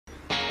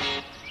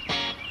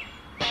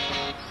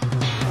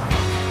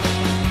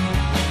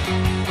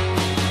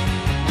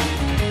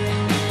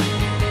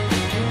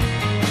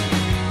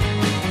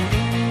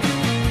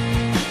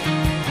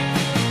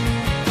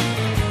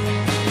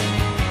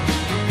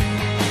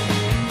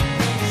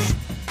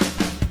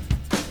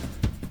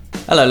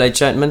Hello, ladies and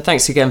gentlemen.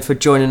 Thanks again for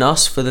joining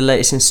us for the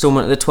latest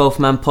instalment of the 12th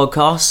Man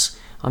podcast.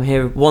 I'm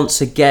here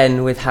once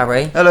again with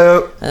Harry.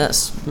 Hello.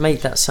 That's made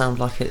that sound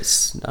like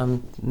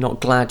I'm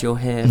not glad you're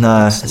here.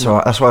 No, it's all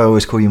right. That's why I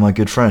always call you my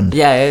good friend.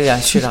 Yeah.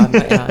 Should I?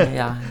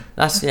 Yeah.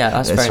 That's very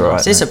all right,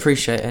 nice. It's mate.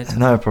 appreciated.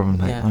 No problem,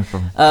 mate. Yeah. No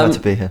problem. Glad to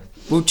be here.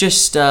 We'll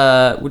just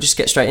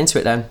get straight into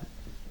it then.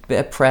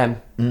 Bit of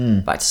Prem.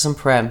 Back to some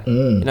Prem.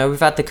 You know, we've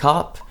had the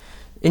cup.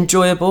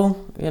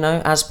 Enjoyable. You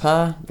know, as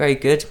per. Very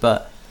good,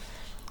 but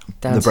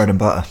The bread and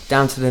butter.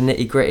 Down to the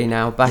nitty gritty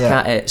now. Back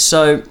at it.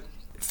 So,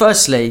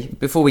 firstly,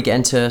 before we get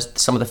into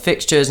some of the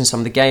fixtures and some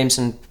of the games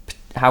and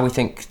how we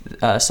think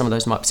some of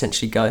those might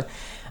potentially go,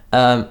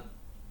 and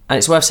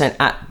it's worth saying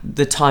at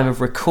the time of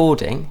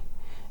recording,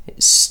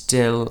 it's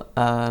still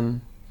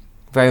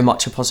very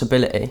much a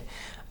possibility,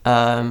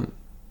 but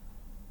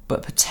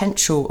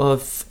potential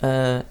of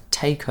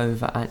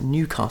takeover at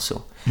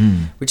Newcastle,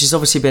 which has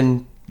obviously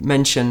been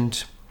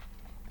mentioned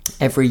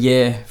every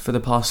year for the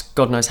past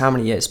God knows how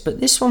many years,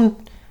 but this one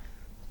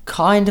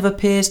kind of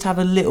appears to have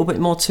a little bit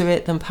more to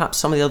it than perhaps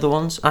some of the other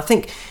ones. I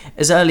think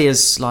as early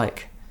as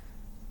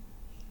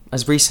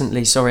as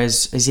recently,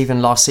 as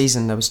even last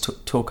season there was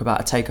talk about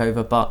a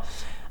takeover, but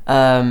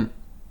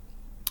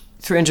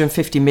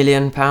 £350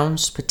 million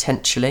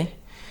potentially.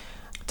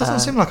 Doesn't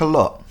seem like a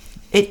lot.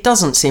 It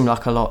doesn't seem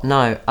like a lot,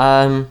 no.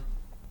 I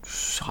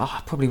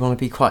probably want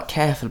to be quite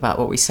careful about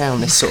what we say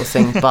on this sort of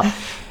thing, but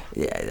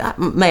yeah, that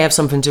may have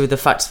something to do with the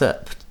fact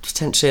that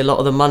potentially a lot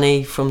of the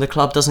money from the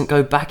club doesn't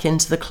go back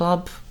into the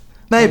club.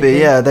 Maybe.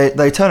 Yeah.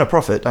 They turn a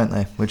profit, don't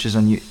they? Which is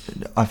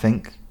I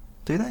think.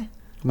 Do they?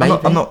 Maybe.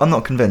 I'm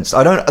not convinced.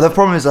 I don't. The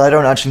problem is that I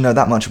don't actually know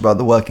that much about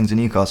the workings of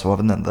Newcastle,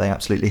 other than they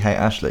absolutely hate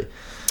Ashley.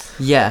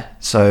 Yeah.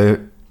 So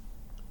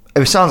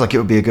it sounds like it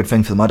would be a good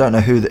thing for them. I don't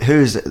know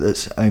who is it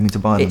that's aiming to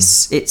buy them.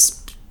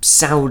 It's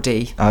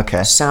Saudi.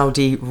 Okay.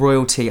 Saudi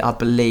royalty, I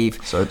believe.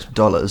 So it's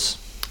dollars.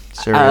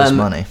 Serious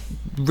money.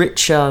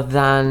 Richer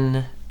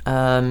than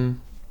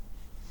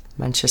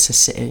Manchester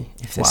City,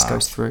 if this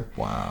goes through.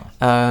 Wow.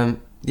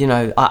 You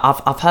know,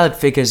 I've heard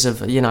figures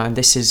of, you know, and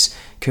this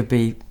could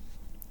be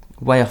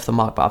way off the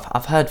mark, but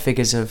I've heard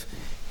figures of,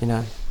 you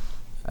know,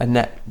 a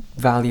net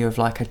value of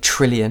like $1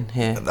 trillion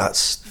here.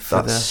 That's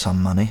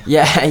some money.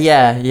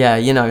 Yeah.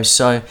 You know,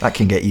 so that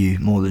can get you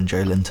more than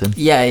Joe Linton.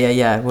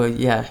 Yeah. Well,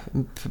 yeah,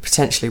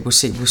 potentially we'll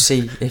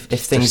see if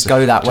things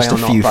go that way or not.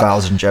 Just a few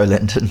thousand Joe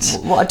Lintons.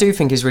 What I do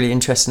think is really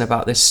interesting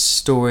about this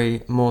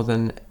story more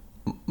than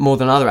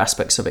other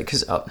aspects of it,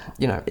 because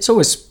you know, it's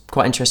always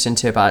quite interesting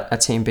too about a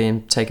team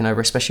being taken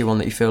over, especially one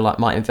that you feel like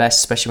might invest,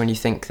 especially when you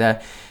think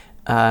they're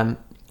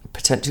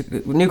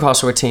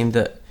Newcastle are a team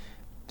that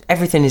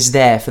everything is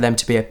there for them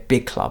to be a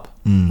big club,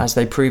 as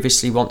they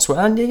previously once were,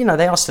 and you know,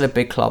 they are still a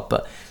big club,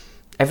 but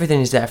everything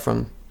is there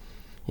from,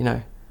 you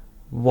know,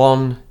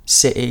 one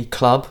city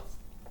club.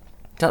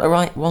 Is that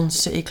right? One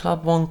city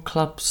club, one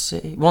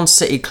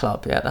city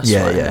club. Yeah, that's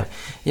right. Yeah.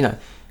 You know,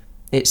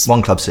 it's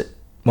one club city.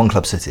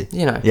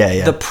 You know,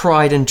 yeah. The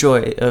pride and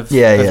joy of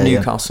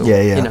Newcastle.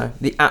 Yeah. You know,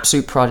 the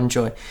absolute pride and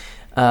joy.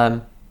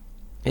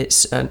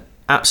 It's an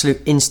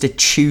absolute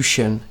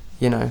institution,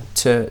 you know,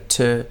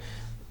 to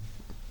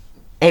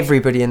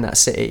everybody in that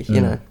city, you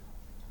know.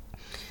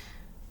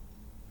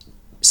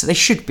 So they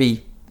should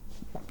be,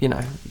 you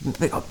know,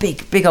 they got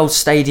big old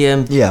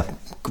stadium. Yeah.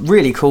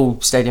 Really cool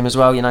stadium as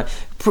well, you know.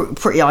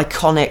 Pretty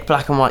iconic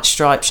black and white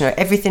stripes, you know.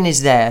 Everything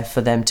is there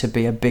for them to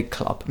be a big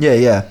club.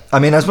 Yeah. I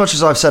mean, as much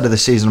as I've said of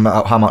this season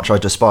about how much I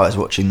despise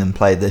watching them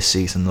play this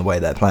season, the way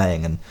they're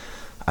playing, and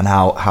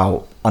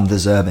how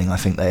undeserving I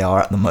think they are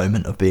at the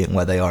moment of being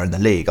where they are in the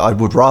league, I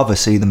would rather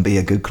see them be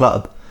a good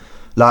club.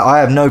 Like,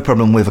 I have no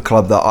problem with a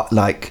club that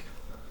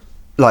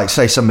like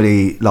say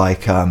somebody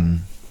like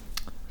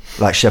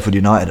Sheffield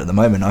United at the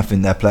moment. I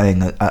think they're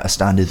playing at a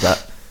standard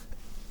that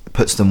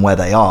puts them where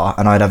they are,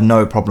 and I'd have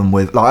no problem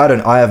with, like,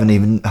 I haven't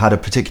even had a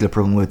particular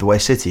problem with the way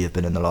City have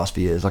been in the last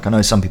few years. Like, I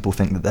know some people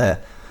think that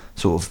they're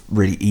sort of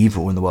really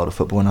evil in the world of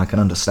football, and I can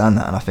understand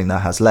that, and I think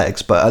that has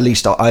legs, but at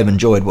least I've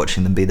enjoyed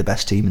watching them be the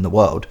best team in the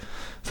world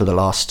for the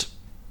last,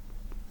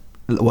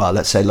 well,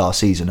 let's say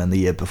last season and the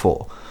year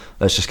before.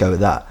 Let's just go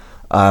with that.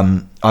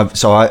 I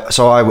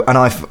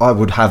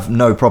would have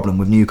no problem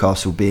with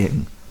Newcastle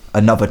being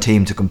another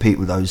team to compete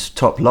with those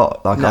top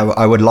lot. Like, no.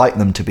 I would like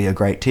them to be a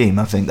great team.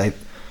 I think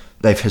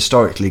they've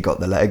historically got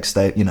the legs.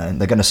 They're going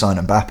to sign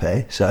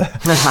Mbappe, so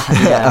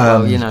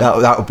well, you know,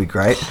 that would be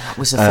great. That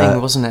was a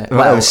thing, wasn't it?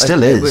 Well, it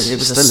still is. It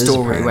was a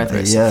story, whether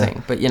it's a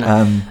thing, but you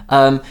know,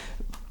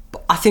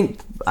 I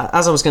think,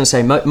 as I was going to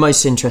say,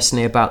 most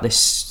interestingly about this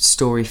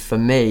story for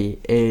me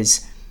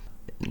is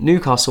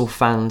Newcastle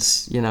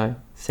fans, you know,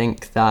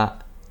 think that.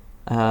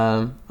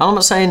 I'm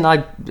not saying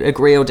I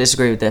agree or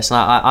disagree with this, and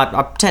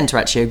I tend to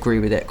actually agree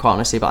with it, quite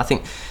honestly, but I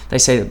think they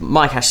say that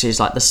Mike Ashley is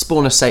like the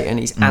spawn of Satan.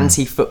 He's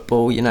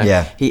anti-football, you know.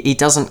 Yeah. He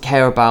doesn't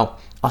care about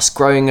us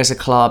growing as a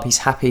club. He's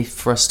happy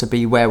for us to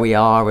be where we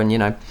are and, you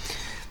know,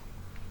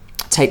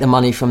 take the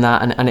money from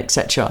that and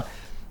etc.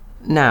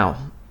 Now,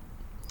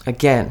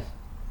 again,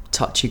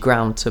 touchy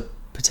ground to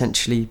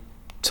potentially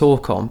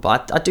talk on,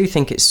 but I do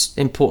think it's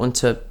important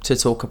to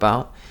talk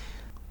about.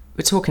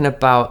 We're talking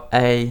about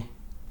a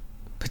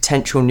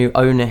potential new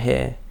owner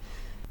here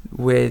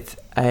with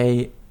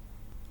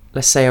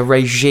let's say a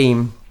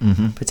regime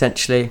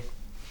potentially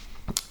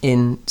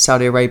in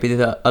Saudi Arabia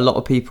that a lot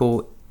of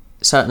people,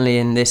 certainly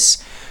in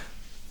this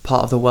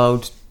part of the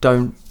world,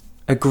 don't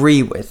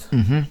agree with.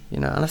 And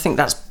I think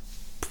that's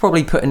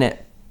probably putting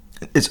it.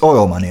 It's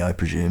oil money, I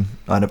presume.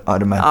 I'd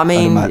imagine. I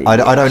mean,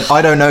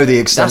 I don't know the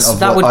extent of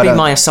that. Would be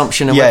my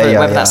assumption, and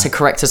whether that's a yeah.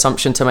 correct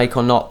assumption to make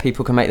or not,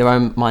 people can make their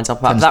own minds up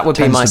about. That would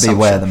be my assumption. Tends to be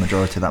where the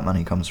majority of that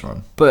money comes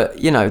from.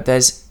 But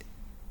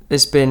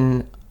there's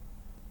been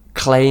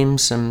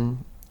claims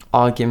and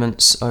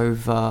arguments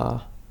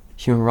over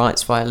human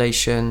rights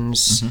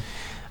violations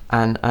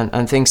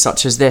and things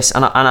such as this,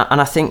 and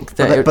I think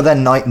that. But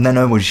then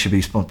nobody should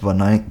be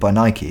sponsored by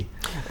Nike.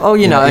 Oh,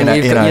 you've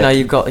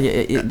got.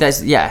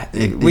 There's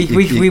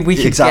we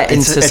could get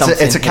into something.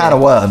 It's a can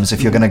of worms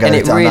if you're going to go. And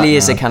it really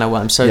is a can of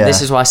worms. So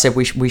this is why I said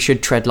we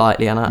should tread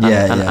lightly, and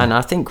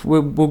I think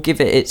we'll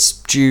give it its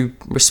due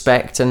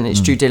respect and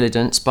its due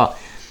diligence. But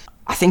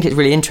I think it's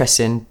really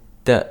interesting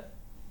that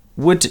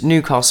would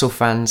Newcastle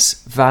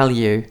fans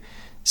value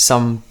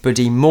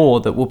somebody more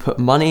that will put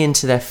money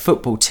into their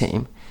football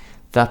team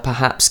that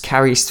perhaps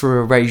carries through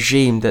a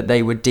regime that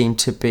they would deem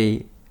to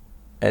be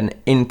an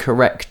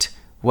incorrect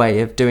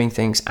way of doing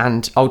things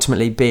and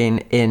ultimately being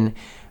in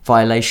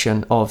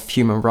violation of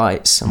human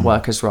rights and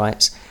workers'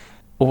 rights?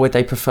 Or would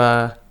they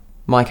prefer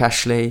Mike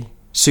Ashley,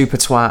 super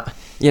twat,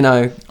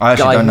 I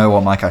actually don't know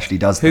what Mike Ashley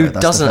does there. Who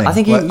doesn't? I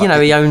think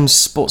he owns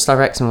Sports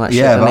Direct and all that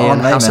shit,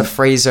 and House of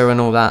Fraser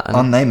and all that.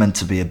 Aren't they meant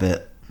to be a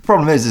bit... The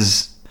problem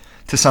is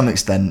to some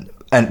extent,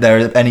 and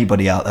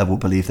anybody out there will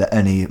believe that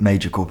any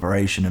major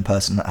corporation and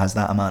person that has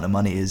that amount of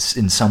money is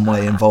in some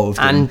way involved.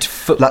 And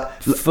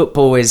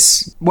football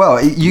is...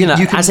 Well, you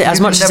can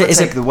never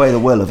take away the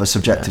will of a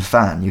subjective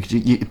fan.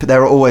 But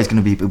there are always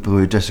going to be people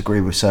who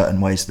disagree with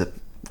certain ways that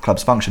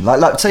clubs function.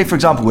 Like say, for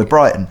example, with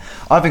Brighton,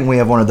 I think we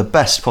have one of the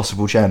best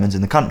possible chairmen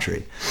in the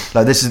country.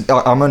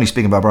 I'm only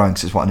speaking about Brighton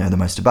because it's what I know the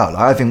most about.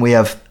 I think we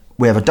have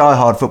a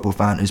die-hard football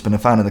fan who's been a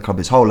fan of the club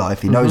his whole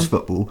life. He knows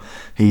football.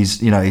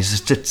 He's a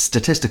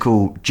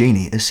statistical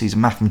genius. He's a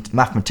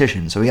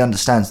mathematician, so he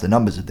understands the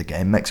numbers of the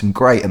game. Makes him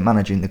great at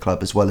managing the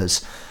club as well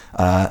as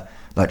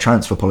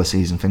transfer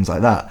policies and things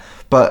like that.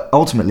 But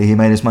ultimately, he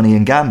made his money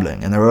in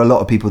gambling, and there are a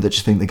lot of people that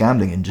just think the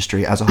gambling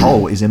industry as a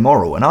whole is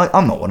immoral. And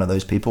I'm not one of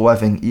those people. I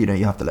think you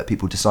have to let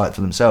people decide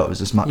for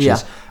themselves as much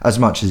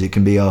as it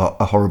can be a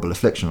horrible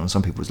affliction on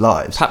some people's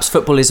lives. Perhaps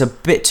football is a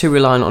bit too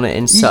reliant on it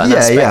in certain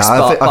aspects.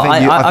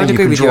 I think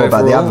you can draw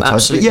about the advertising.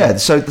 Absolutely. Yeah,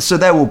 so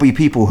there will be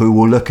people who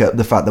will look at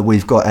the fact that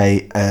we've got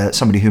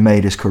somebody who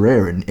made his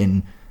career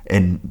in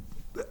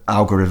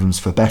algorithms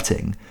for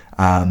betting.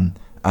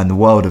 And the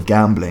world of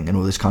gambling and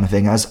all this kind of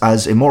thing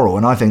as immoral,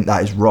 and I think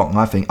that is wrong.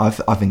 I think I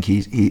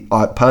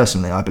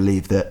personally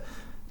believe that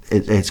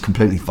it's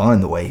completely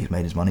fine the way he's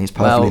made his money. It's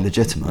perfectly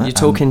legitimate.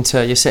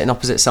 You're sitting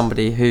opposite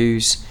somebody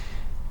whose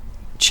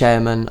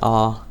chairman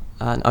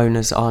and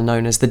owners are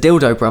known as the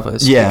Dildo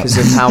Brothers because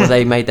of how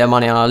they made their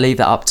money, and I'll leave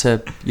that up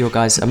to your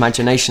guys'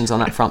 imaginations on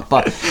that front.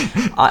 But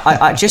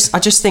I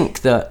just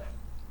think that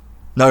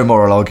no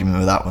moral argument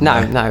with that one.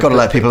 No, got to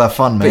let people have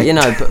fun, mate.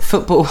 But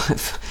football.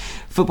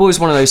 Football is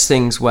one of those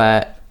things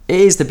where it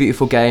is the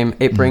beautiful game.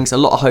 It brings a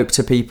lot of hope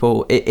to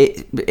people.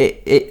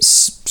 It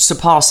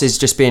surpasses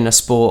just being a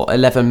sport.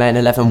 11 men,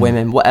 11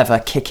 women, whatever,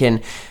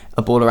 kicking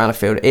a ball around a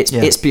field.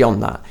 It's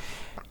beyond that.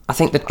 I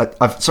think that...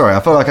 I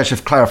feel like I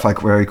should clarify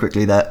very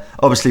quickly that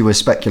obviously we're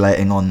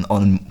speculating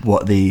on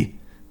what the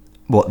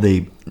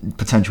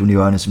potential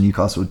new owners of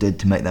Newcastle did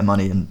to make their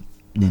money and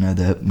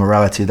the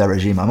morality of their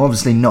regime. I'm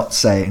obviously not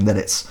saying that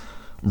it's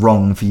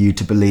wrong for you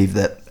to believe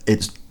that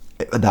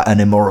that an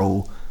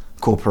immoral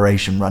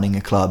corporation running a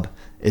club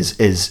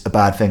is a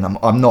bad thing.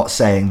 I'm not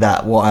saying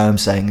that. What I am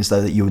saying is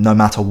though that no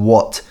matter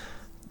what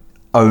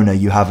owner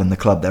you have in the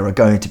club, there are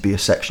going to be a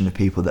section of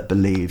people that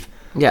believe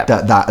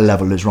that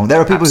level is wrong.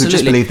 There are people who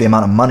just believe the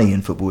amount of money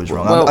in football is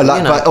wrong.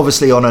 But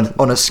obviously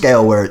on a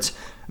scale where it's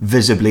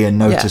visibly and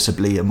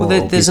noticeably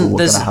immoral. There's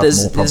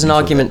an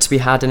argument to be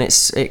had, and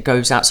it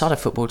goes outside of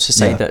football to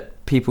say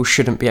that people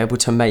shouldn't be able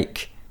to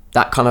make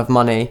that kind of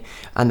money,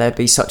 and there'd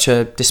be such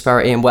a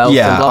disparity in wealth.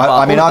 And blah, blah,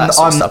 I mean,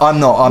 I'm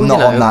not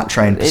on that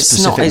train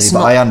specifically,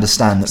 but I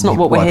understand that. It's not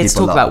what we're here to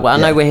talk about. Well, I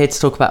know we're here to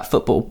talk about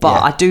football,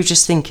 but I do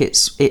just think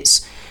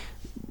it's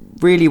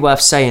really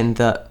worth saying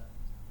that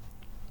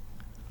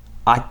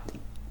I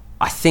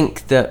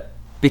think that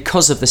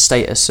because of the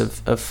status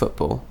of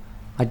football,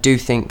 I do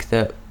think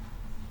that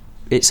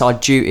it's our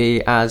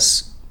duty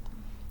as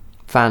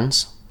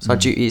fans, it's our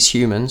duty as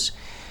humans.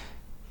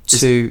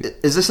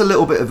 Is this a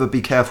little bit of a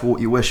be careful what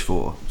you wish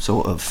for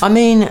sort of? I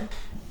mean,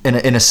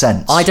 in a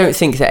sense, I don't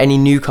think that any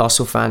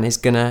Newcastle fan is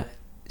gonna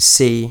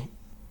see,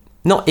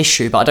 not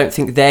issue, but I don't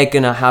think they're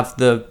gonna have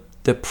the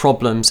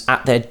problems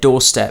at their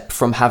doorstep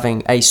from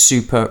having a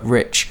super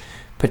rich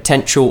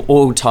potential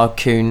oil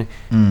tycoon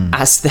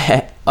as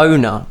their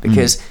owner,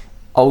 because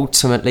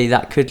ultimately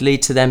that could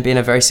lead to them being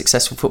a very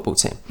successful football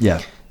team.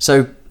 Yeah.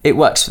 So it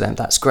works for them.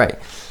 That's great.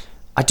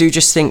 I do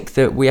just think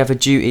that we have a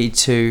duty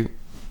to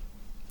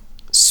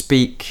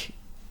speak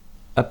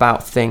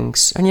about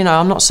things. And,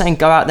 I'm not saying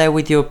go out there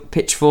with your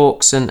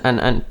pitchforks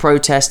and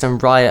protest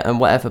and riot and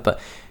whatever, but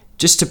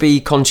just to be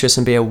conscious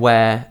and be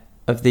aware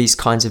of these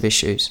kinds of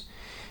issues.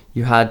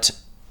 You had,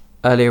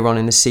 earlier on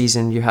in the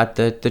season, you had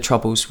the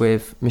troubles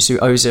with Mesut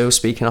Ozil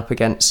speaking up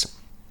against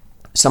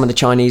some of the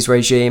Chinese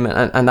regime,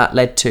 and that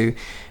led to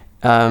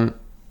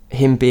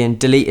him being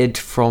deleted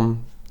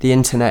from the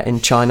internet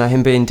in China,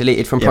 him being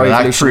deleted from Pro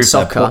Evolution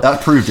Soccer.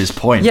 That proved his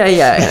point.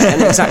 Yeah,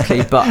 and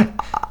exactly. But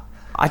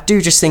I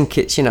do just think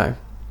it's,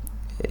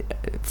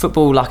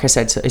 football, like I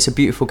said, it's a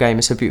beautiful game,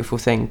 it's a beautiful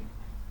thing.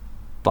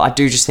 But I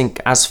do just think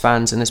as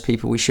fans and as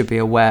people, we should be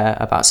aware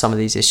about some of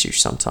these issues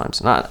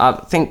sometimes. And I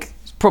think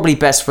it's probably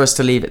best for us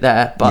to leave it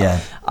there.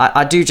 But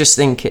I do just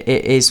think it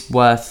is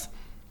worth...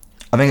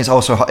 I think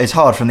it's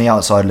hard from the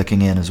outside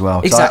looking in as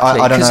well. Exactly.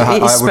 I don't know how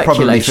I would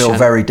probably feel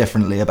very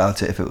differently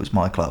about it if it was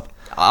my club.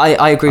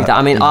 I agree with that.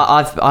 I mean,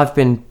 I've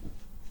been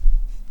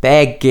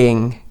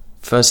begging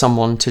for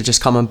someone to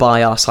just come and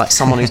buy us, like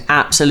someone who's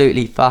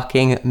absolutely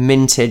fucking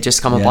minted,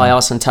 just come and buy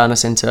us and turn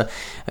us into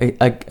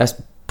a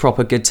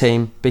proper good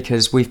team,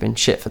 because we've been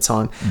shit for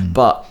time.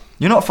 But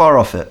you're not far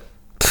off it.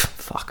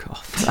 Fuck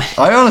off.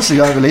 I honestly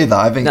don't believe that.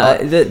 I think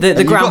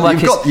the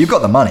groundwork you've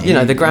got the money.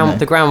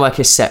 The groundwork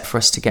is set for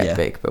us to get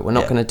big, but we're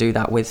not going to do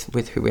that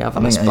with who we have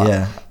on us.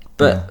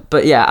 But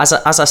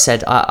as I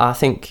said, I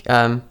think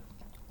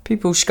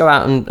people should go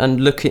out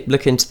and look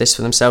into this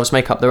for themselves,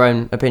 make up their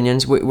own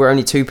opinions. We're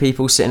only two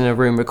people sitting in a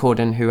room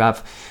recording who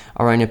have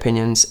our own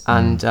opinions,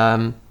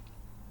 and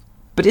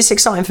but it's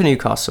exciting for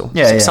Newcastle.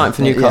 It's exciting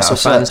for Newcastle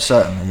fans.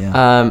 Certainly,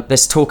 yeah.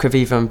 There's talk of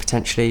even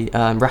potentially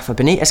Rafa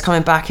Benitez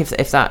coming back if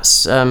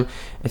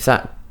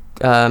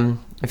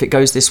it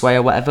goes this way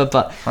or whatever.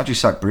 But how'd you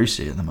sack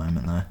Brucey at the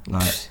moment though?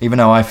 Even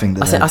though I think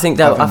that I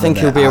think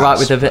he'll be alright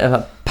with a bit of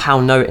a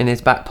pound note in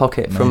his back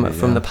pocket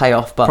from the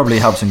payoff. But probably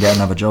helps him get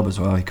another job as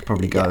well. He could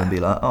probably go and be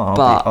like,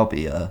 I'll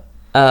be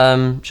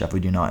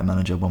Sheffield United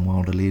manager when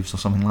Wilder leaves or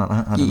something like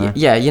that. I don't know.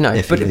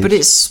 Yeah,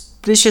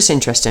 but it's just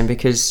interesting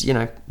because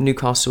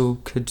Newcastle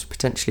could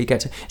potentially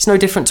get to. It's no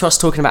different to us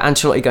talking about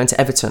Ancelotti going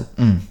to Everton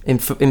in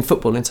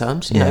footballing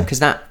terms, because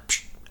that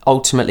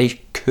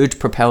ultimately could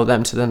propel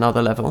them to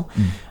another level,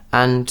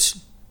 and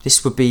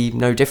this would be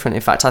no different.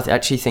 In fact, I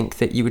actually think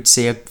that you would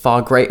see a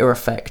far greater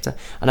effect.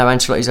 I know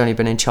Ancelotti's only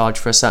been in charge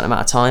for a certain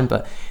amount of time,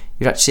 but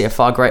you'd actually see a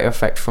far greater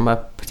effect from a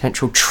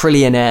potential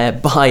trillionaire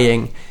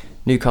buying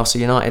Newcastle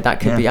United. That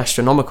could be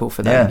astronomical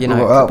for them.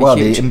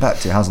 The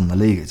impact it has on the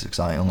league is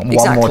exciting.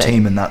 One more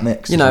team in that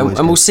mix,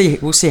 and we'll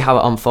see how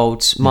it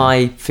unfolds.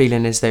 My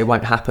feeling is that it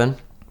won't happen,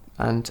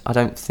 and I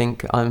don't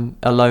think I'm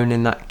alone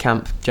in that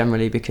camp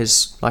generally,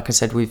 because, like I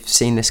said, we've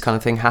seen this kind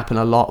of thing happen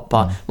a lot.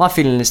 But my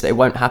feeling is that it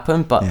won't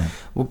happen. But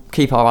we'll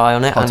keep our eye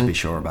on it. Hard to be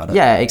sure about it.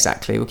 Yeah,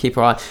 exactly. We'll keep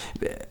our eye.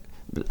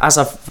 As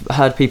I've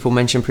heard people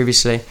mention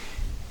previously,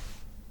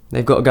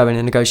 they've got to go in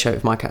and negotiate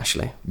with Mike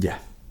Ashley. Yeah.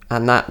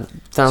 And that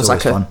sounds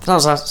like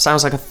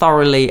a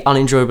thoroughly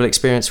unenjoyable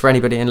experience for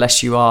anybody,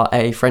 unless you are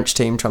a French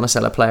team trying to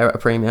sell a player at a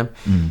premium,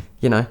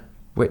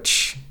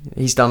 which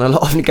he's done a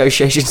lot of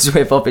negotiations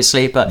with,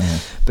 obviously. But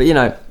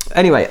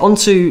anyway,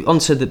 onto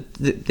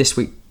this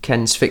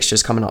weekend's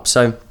fixtures coming up.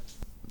 So,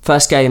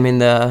 first game in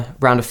the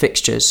round of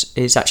fixtures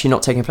is actually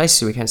not taking place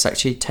this weekend. It's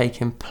actually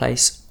taking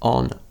place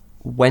on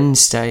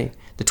Wednesday,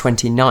 the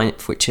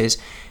 29th, which is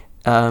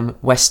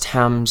West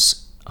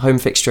Ham's home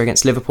fixture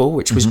against Liverpool,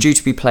 which was due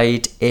to be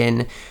played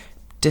in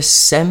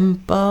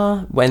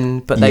December,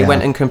 but they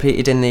went and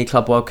competed in the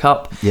Club World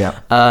Cup.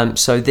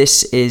 So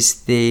this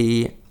is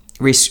the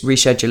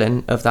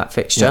rescheduling of that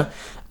fixture.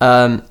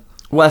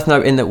 Worth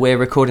noting that we're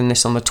recording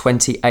this on the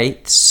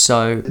 28th.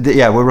 So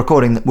we're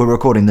recording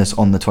this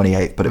on the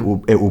 28th, but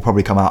it will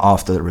probably come out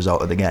after the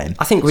result of the game.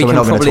 I think we're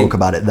not going to talk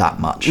about it that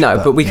much.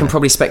 No, but we can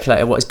probably speculate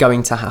at what is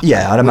going to happen.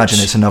 Yeah, I'd imagine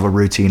it's another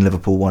routine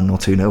Liverpool 1 or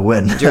 2-0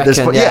 win. Do you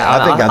reckon?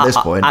 I think at this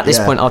point. At this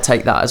point, I'll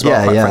take that as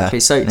well. Quite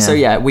frankly.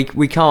 So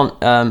we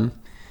can't.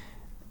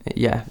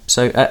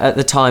 So at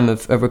the time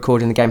of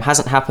recording, the game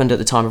hasn't happened. At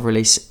the time of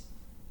release,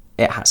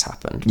 it has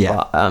happened.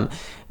 Yeah. But,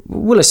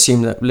 we'll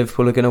assume that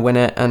Liverpool are going to win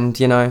it, and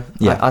I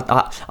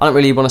don't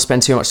really want to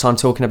spend too much time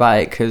talking about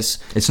it because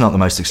it's not the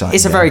most exciting.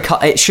 It's a very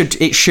it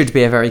should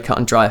be a very cut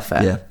and dry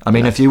affair. Yeah, I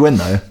mean, if you win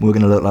though, we're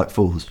going to look like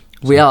fools. So.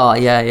 We are,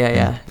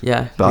 yeah.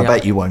 But I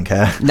bet you won't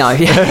care. No,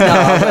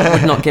 I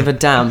would not give a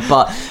damn.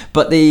 But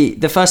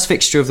the first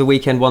fixture of the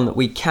weekend, one that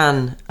we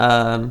can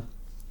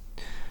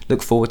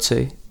look forward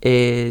to,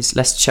 is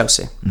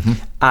Leicester-Chelsea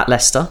at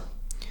Leicester.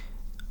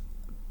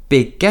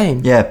 Big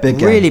game. Yeah, big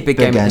game. Really big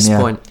game at this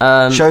point.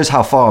 Shows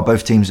how far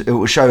both teams... It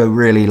will show a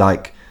really,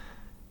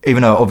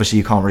 even though obviously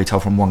you can't really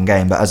tell from one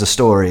game, but as a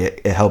story,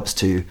 it helps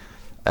to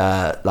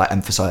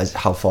emphasise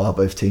how far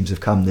both teams have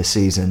come this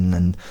season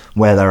and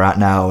where they're at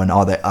now and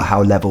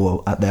how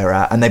level they're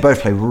at. And they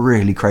both play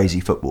really crazy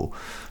football.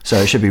 So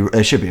it should be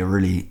a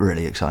really,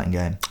 really exciting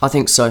game. I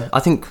think so.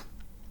 And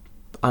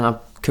I'm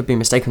could be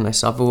mistaken on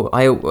this.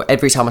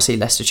 Every time I see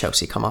Leicester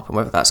Chelsea come up, and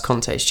whether that's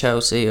Conte's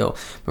Chelsea or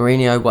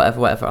Mourinho,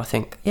 whatever, I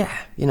think,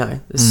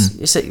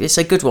 it's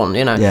a good one.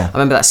 I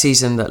remember that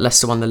season that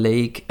Leicester won the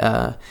league.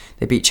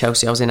 They beat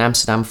Chelsea. I was in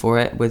Amsterdam for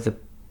it with a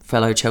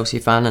fellow Chelsea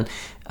fan,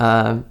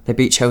 and they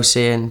beat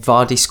Chelsea, and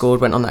Vardy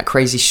scored, went on that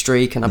crazy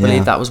streak, and I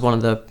believe that was one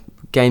of the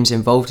games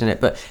involved in it.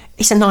 But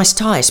it's a nice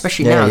tie,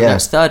 especially now.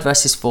 It's third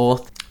versus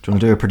fourth. Do you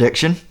want to do a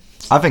prediction?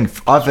 I think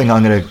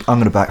I'm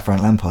gonna back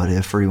Frank Lampard here,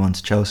 3-1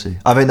 to Chelsea.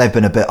 I think they've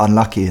been a bit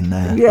unlucky in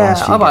their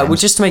last few games. Well,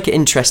 just to make it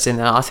interesting,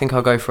 I think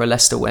I'll go for a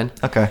Leicester win.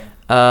 Okay.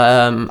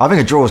 I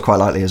think a draw is quite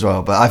likely as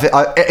well, but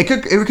it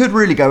could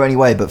really go any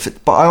way. But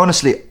I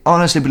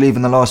honestly believe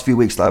in the last few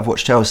weeks that I've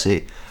watched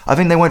Chelsea, I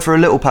think they went for a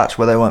little patch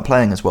where they weren't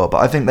playing as well. But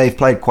I think they've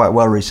played quite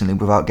well recently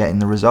without getting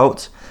the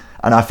results,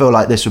 and I feel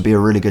like this would be a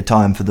really good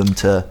time for them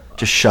to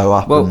just show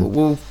up.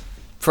 Well,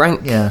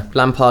 Frank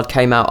Lampard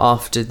came out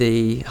after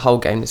the whole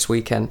game this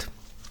weekend,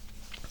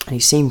 and he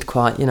seemed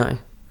quite,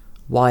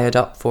 wired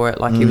up for it.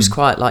 Like he was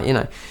quite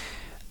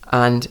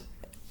and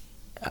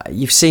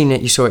you've seen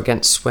it. You saw it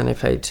against when they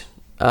played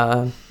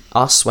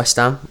us, West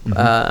Ham,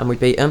 and we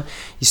beat them.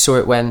 You saw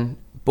it when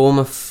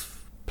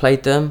Bournemouth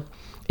played them.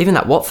 Even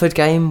that Watford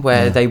game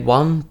where they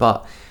won,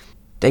 but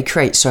they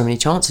create so many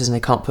chances and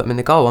they can't put them in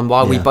the goal. And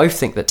while we both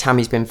think that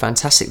Tammy's been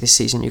fantastic this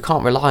season, you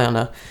can't rely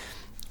on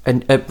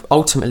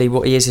ultimately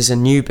what he is a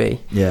newbie.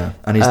 Yeah,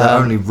 and he's the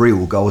only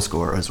real goal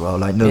scorer as well.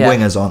 Like the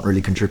wingers aren't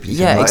really contributing.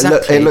 Yeah,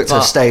 exactly. It looked at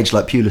a stage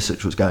like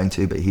Pulisic was going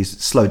to, but he's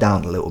slowed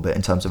down a little bit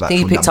in terms of actual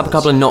numbers. He picked up a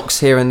couple of knocks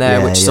here and there,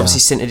 which has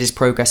obviously stinted his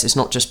progress. It's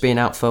not just being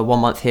out for 1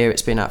 month here,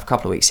 it's been out for a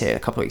couple of weeks here, a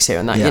couple of weeks here,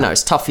 and that.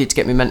 It's tough for you to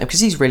get momentum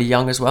because he's really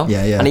young as well.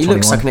 Yeah, and he 21.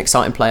 looks like an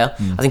exciting player.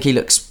 I think he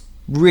looks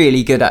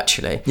really good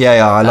actually.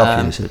 I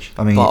love Pulisic.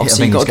 I mean, but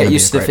obviously you've got to get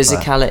used to the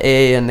physicality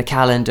player. And the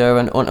calendar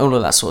and all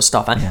of that sort of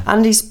stuff.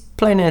 And he's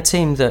playing in a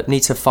team that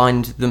need to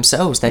find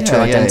themselves, their true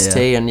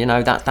identity, and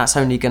that's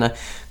only going to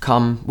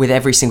come with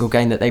every single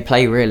game that they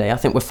play. Really, I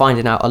think we're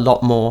finding out a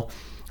lot more,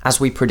 as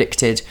we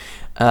predicted.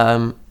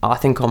 I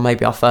think on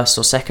maybe our first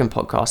or second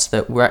podcast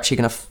that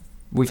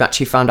we've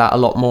actually found out a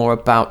lot more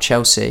about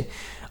Chelsea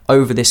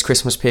over this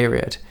Christmas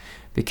period,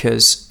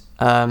 because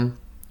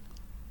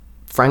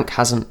Frank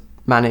hasn't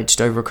managed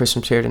over a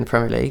Christmas period in the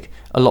Premier League.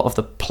 A lot of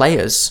the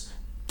players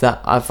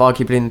that have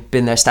arguably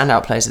been their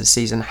standout players of the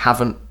season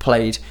haven't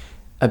played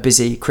a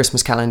busy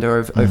Christmas calendar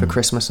over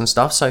Christmas and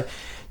stuff. So,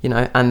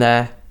 and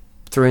they're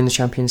through in the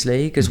Champions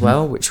League as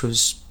well, which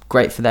was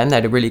great for them. They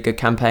had a really good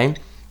campaign.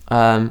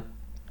 Some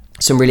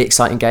really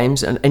exciting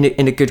games and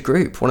in a good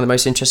group. One of the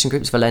most interesting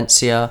groups,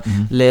 Valencia,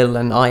 Lille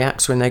and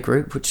Ajax were in their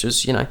group, which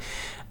was,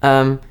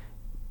 but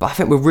I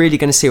think we're really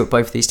going to see what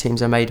both of these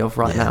teams are made of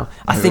right now.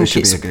 I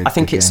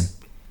think it's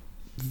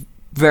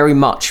very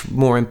much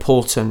more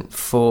important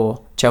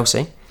for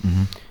Chelsea.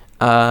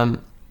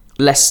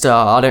 Leicester,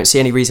 I don't see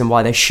any reason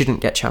why they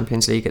shouldn't get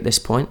Champions League at this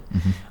point.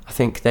 I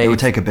think it would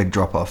take a big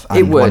drop off,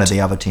 and one of the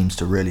other teams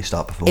to really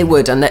start performing. It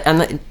would,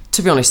 and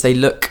to be honest, they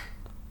look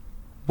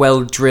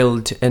well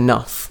drilled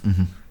enough.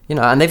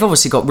 And they've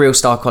obviously got real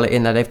star quality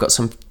in there. They've got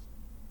some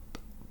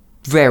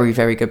very,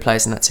 very good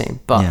players in that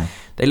team, but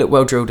they look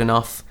well drilled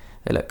enough.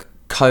 They look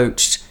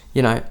coached.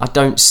 I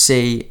don't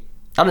see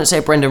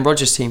a Brendan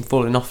Rodgers team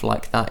falling off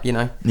like that,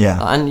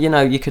 And,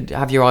 you could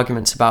have your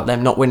arguments about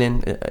him not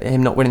winning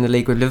the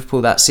league with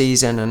Liverpool that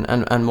season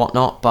and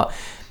whatnot, but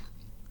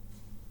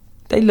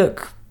they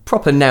look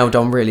proper nailed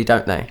on, really,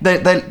 don't they?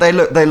 They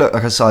look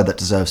like a side that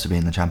deserves to be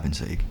in the Champions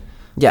League.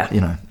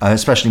 Yeah.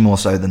 Especially more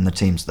so than the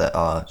teams that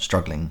are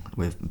struggling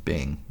with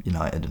being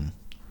United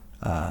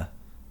and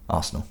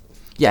Arsenal.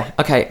 Yeah,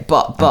 okay,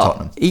 but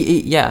Tottenham.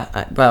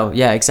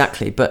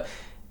 Exactly, but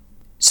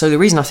so the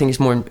reason I think it's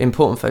more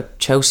important for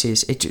Chelsea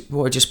is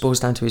what it just boils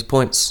down to is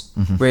points,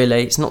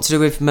 really. It's not to do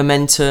with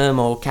momentum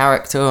or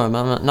character or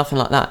nothing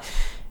like that.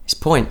 It's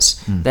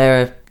points.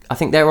 I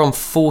think they're on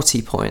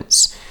 40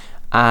 points,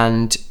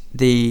 and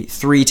the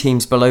three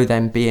teams below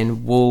them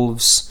being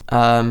Wolves,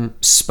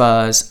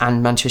 Spurs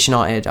and Manchester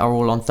United are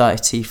all on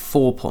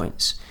 34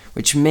 points,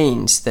 which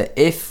means that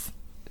if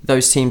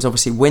those teams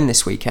obviously win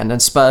this weekend,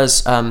 and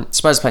Spurs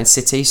playing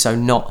City, so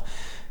not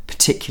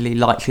particularly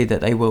likely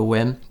that they will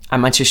win,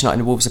 and Manchester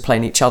United and Wolves are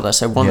playing each other,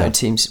 so one of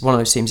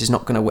those teams is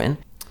not going to win,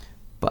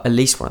 but at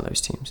least one of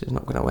those teams is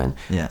not going to win.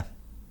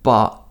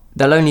 But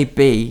they'll only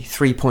be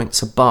 3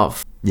 points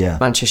above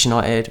Manchester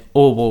United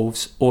or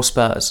Wolves or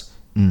Spurs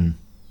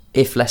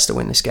if Leicester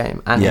win this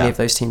game and any of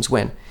those teams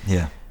win.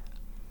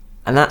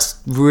 And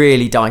that's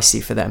really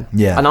dicey for them.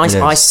 And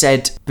I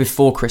said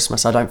before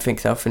Christmas, I don't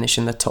think they'll finish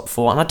in the top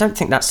four, and I don't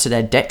think that's to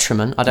their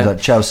detriment. Is that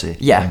Chelsea?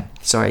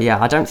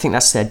 I don't think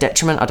that's to their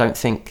detriment. I don't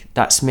think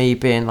that's me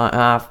being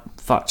like,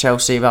 fuck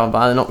Chelsea, blah, blah,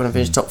 blah, they're not going to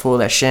finish top four,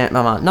 they're shit,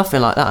 blah, blah.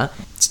 Nothing like that.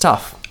 It's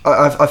tough.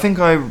 I think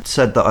I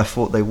said that I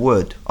thought they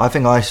would. I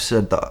think I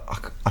said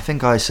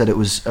it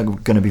was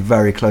going to be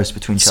very close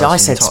between Chelsea and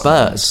Tottenham. So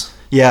I said Spurs.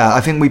 Yeah,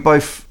 I think we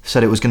both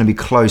said it was going to be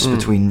close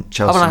between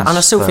Chelsea and I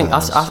still think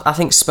I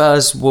think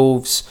Spurs,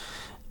 Wolves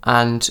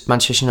and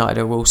Manchester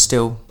United will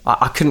still...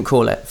 I couldn't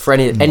call it for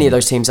any of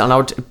those teams, and I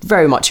would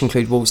very much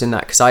include Wolves in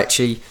that, because I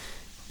actually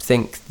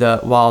think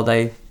that while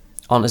they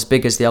aren't as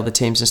big as the other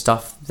teams and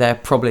stuff, they're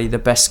probably the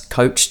best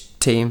coached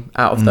team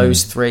out of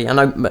those three. I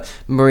know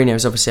Mourinho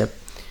is obviously an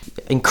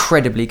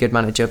incredibly good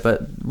manager,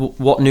 but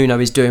what Nuno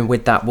is doing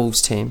with that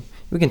Wolves team,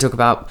 we can talk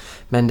about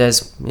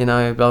Mendes,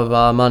 blah, blah,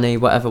 blah, money,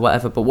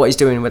 whatever, but what he's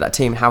doing with that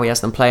team, how he has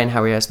them playing,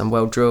 how he has them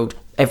well drilled,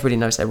 everybody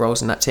knows their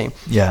roles in that team.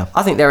 Yeah.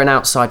 I think they're an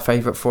outside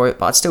favourite for it,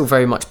 but I'd still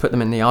very much put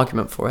them in the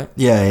argument for it.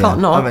 Yeah, you can't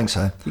not. I think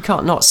so. You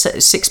can't not.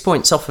 6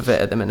 points off of it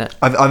at the minute.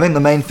 I think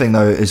the main thing,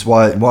 though, is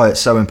why it's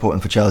so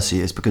important for Chelsea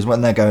is because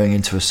when they're going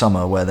into a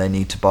summer where they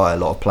need to buy a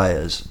lot of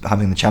players,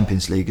 having the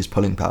Champions League as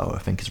pulling power, I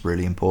think, is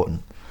really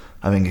important.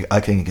 I think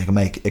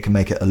it can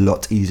make it a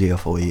lot easier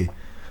for you.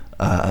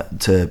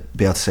 To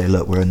be able to say,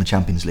 look, we're in the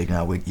Champions League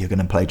now. You're going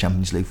to play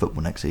Champions League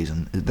football next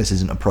season. This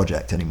isn't a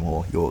project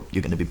anymore. You're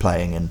going to be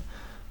playing in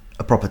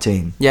a proper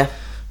team. Yeah,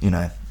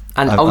 and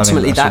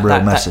ultimately I think that's a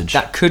real message.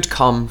 That could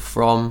come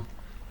from.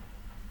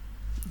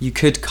 You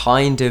could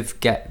kind of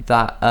get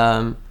that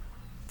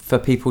for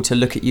people to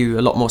look at you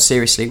a lot more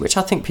seriously, which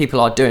I think people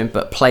are doing.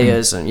 But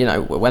players and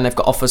when they've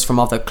got offers from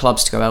other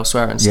clubs to go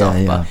elsewhere and stuff.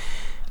 Yeah. But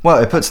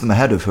well, it puts them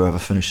ahead of whoever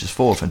finishes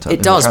fourth.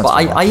 It does, but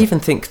I even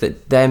think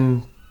that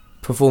them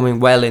performing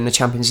well in the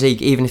Champions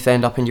League, even if they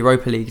end up in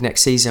Europa League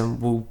next season,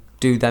 will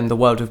do them the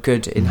world of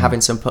good in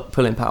having some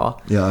pulling power.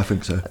 Yeah, I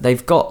think so.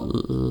 They've got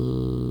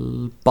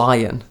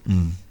Bayern,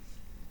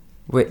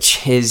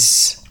 which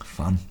is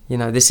fun.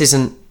 This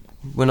isn't.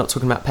 We're not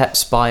talking about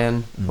Pep's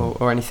Bayern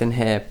or anything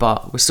here,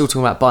 but we're still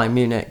talking about Bayern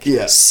Munich,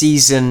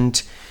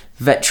 seasoned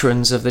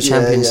veterans of the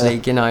Champions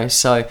League.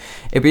 So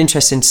it'd be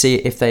interesting to see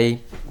if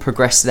they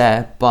progress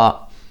there,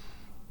 but.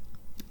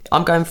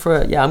 I'm going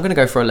for to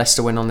go for a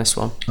Leicester win on this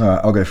one. All right,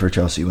 I'll go for a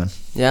Chelsea win.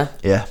 Yeah?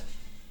 Yeah.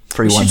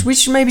 3-1. We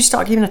should maybe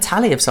start keeping a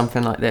tally of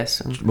something like this.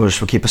 We'll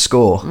keep a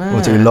score. Yeah.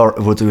 We'll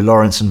do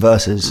Lawrenson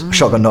versus.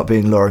 Shotgun not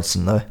being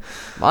Lawrenson though.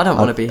 I don't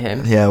want to be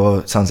him. Yeah, well,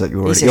 it sounds like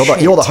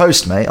you're the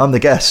host, mate. I'm the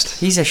guest.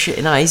 He's a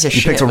shit. No, he's a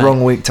shit. You picked a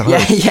wrong week to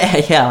host.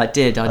 Yeah. I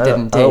did. I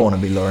didn't. I don't want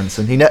to be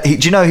Lawrenson. Do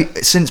you know?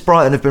 Since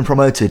Brighton have been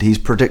promoted, he's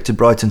predicted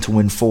Brighton to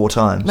win 4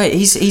 times. Mate,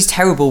 he's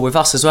terrible with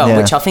us as well,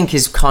 which I think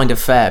is kind of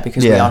fair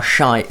because we are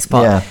shite.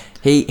 But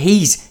he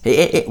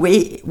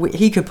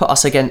could put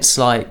us against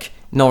like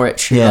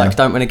Norwich, who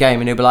don't win a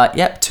game, and he'll be like,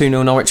 "Yep,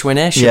 2-0 Norwich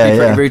winner. Should be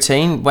pretty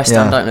routine." West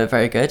Ham don't look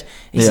very good.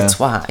 He's a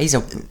twat. He's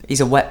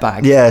a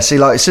wetbag. Yeah. See,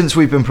 like since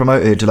we've been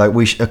promoted, like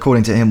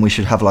according to him, we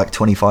should have like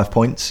 25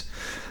 points,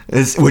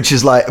 which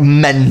is like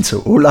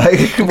mental. Like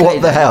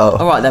what the hell?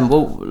 All right then.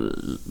 Well,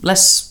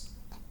 let's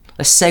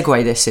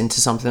segue this into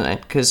something then,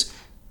 because.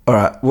 All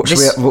right,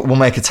 we'll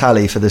make a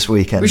tally for this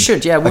weekend. We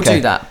should, we'll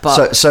do that.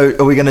 But so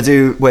are we going to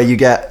do where you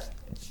get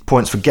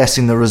points for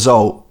guessing the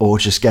result, or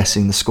just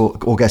guessing the score,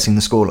 or guessing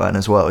the scoreline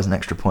as well as an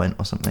extra point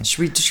or something? Should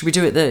we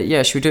do it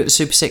the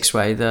Super 6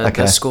 way, the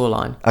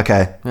scoreline?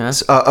 Okay. Yeah.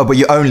 But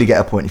you only get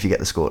a point if you get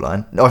the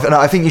scoreline. No,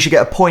 I think you should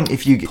get a point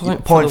if you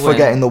point for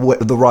getting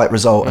the right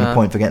result and a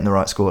point for getting the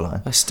right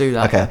scoreline. Let's do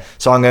that. Okay.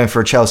 So I'm going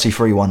for a Chelsea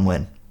 3-1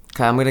 win.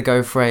 Okay, I'm going to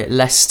go for a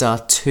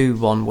Leicester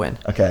 2-1 win.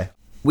 Okay.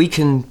 We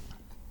can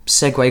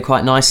segue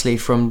quite nicely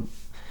from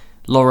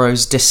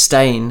Loro's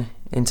disdain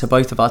into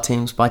both of our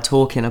teams by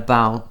talking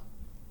about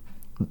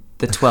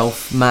the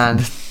 12th man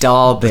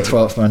derby. The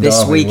 12th man this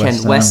derby,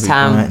 weekend, West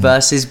Ham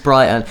versus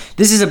Brighton.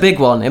 This is a big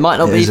one. It might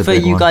not be for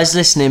you guys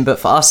listening, but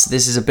for us,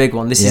 this is a big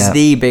one. This is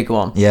the big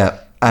one. Yeah,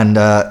 and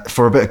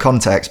for a bit of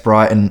context,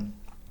 Brighton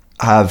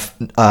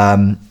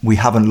we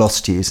haven't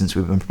lost to you since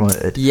we've been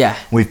promoted. Yeah,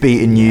 we've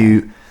beaten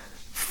you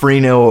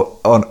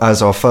 3-0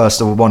 as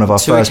one of our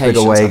first big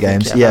away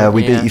games.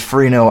 We beat you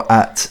 3-0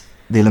 at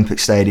the Olympic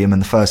Stadium in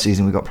the first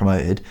season we got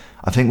promoted.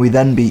 I think we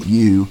then beat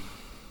you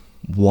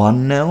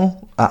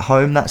 1-0 at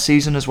home that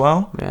season as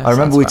well. I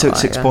remember we took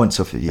 6 points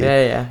off of you.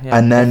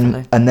 And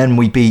then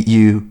we beat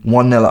you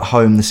 1-0 at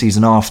home the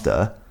season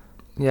after.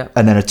 Yeah.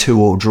 And then a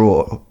 2-2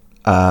 draw.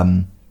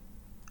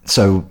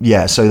 So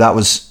that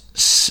was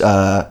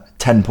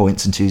 10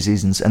 points in 2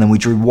 seasons, and then we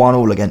drew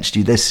 1-1 against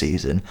you this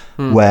season,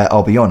 where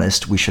I'll be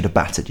honest, we should have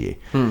battered you.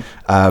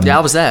 I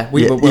was there.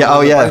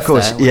 Of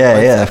course.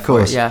 Of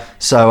course. Yeah.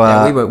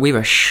 So we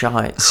were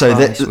shite. So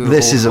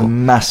this is a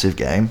massive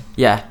game.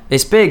 Yeah,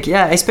 it's big.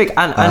 Yeah, it's big,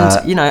 and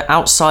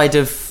outside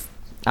of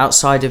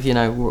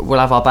we'll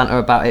have our banter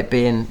about it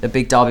being a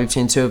big derby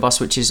between two of us,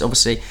 which is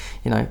obviously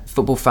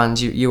football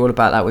fans. You're all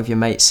about that with your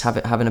mates,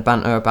 having a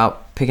banter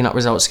about picking up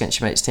results against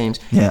your mates' teams.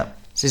 Yeah.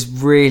 This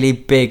is really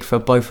big for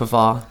both of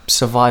our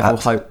survival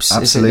hopes,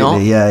 absolutely,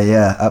 is it not?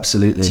 Yeah,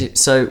 absolutely.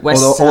 So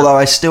although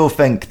I still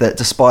think that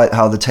despite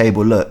how the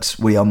table looks,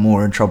 we are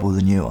more in trouble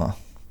than you are.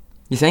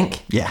 You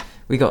think? Yeah.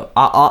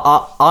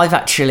 I've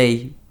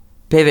actually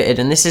pivoted,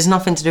 and this has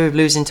nothing to do with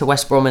losing to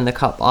West Brom in the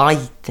Cup. I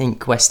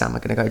think West Ham are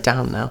going to go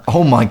down now.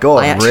 Oh my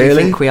God, I actually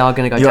really? think we are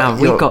going to go down.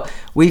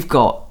 We've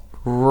got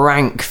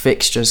rank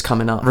fixtures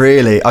coming up.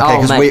 Really?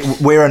 Okay,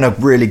 because we're in a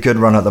really good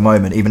run at the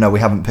moment, even though we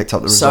haven't picked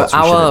up the results.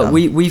 So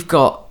we've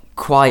got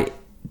quite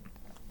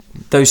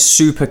those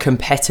super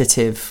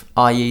competitive,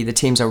 i.e. the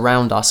teams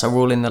around us are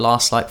all in the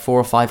last like 4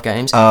 or 5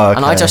 games. Oh, okay.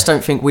 And I just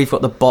don't think we've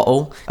got the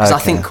bottle, because I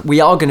think we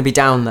are going to be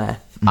down there.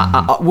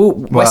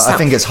 I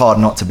think it's hard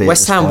not to be.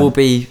 West Ham will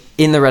be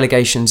in the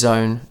relegation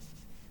zone,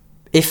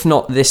 if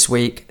not this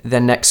week,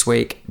 then next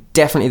week,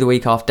 definitely the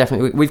week after,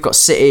 definitely. We've got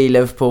City,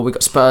 Liverpool, we've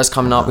got Spurs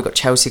coming up, we've got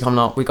Chelsea coming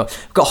up, we've got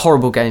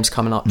horrible games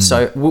coming up.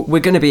 So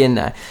we're going to be in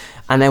there.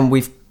 And then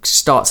we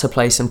start to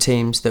play some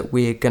teams that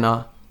we're going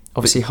to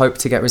obviously hope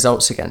to get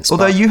results against.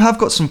 Although you have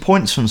got some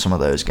points from some of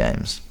those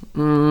games.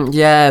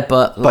 Yeah,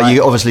 but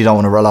you obviously don't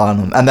want to rely on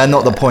them, and they're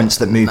not the points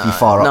that move you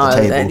far up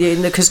the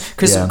table. Because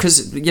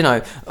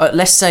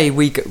let's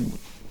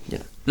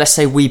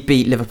say we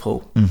beat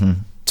Liverpool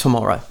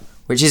tomorrow,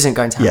 which isn't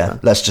going to happen. Yeah,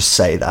 let's just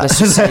say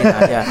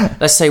that.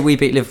 Let's say we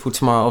beat Liverpool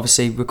tomorrow.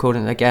 Obviously,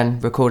 recording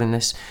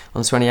this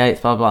on the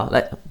 28th. Blah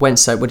blah.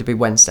 Wednesday, would it be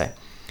Wednesday?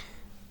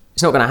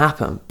 It's not going to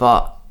happen.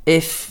 But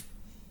if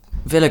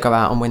Villa go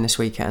out and win this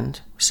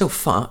weekend, we're still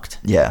fucked.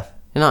 Yeah.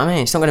 You know what I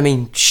mean? It's not going to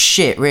mean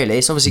shit, really.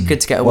 It's obviously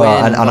good to get a win.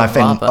 And I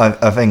think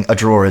a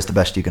draw is the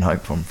best you can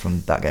hope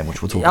from that game,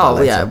 which we'll talk about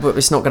later. Yeah, but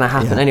it's not going to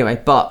happen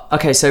anyway. But,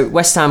 okay, so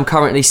West Ham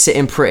currently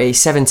sitting pretty,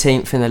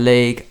 17th in the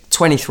league,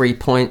 23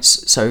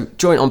 points. So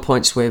joint on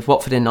points with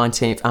Watford in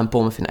 19th and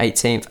Bournemouth in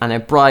 18th. And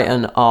then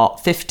Brighton are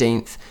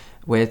 15th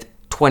with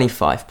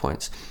 25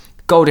 points.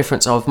 Goal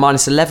difference of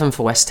 -11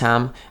 for West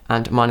Ham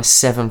and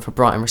 -7 for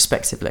Brighton,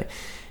 respectively.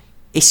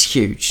 It's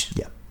huge.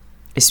 Yeah.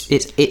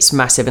 It's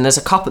massive, and there's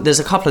a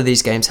couple of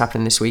these games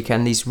happening this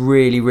weekend. These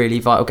really, really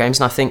vital games,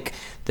 and I think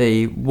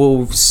the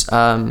Wolves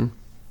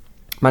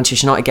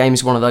Manchester United game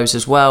is one of those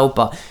as well.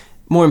 But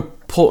more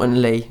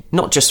importantly,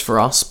 not just for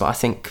us, but I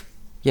think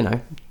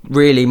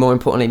really more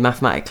importantly,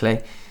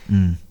 mathematically,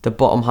 the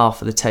bottom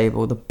half of the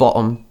table, the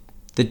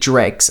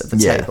dregs of the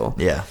table.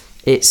 Yeah,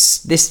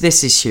 this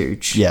is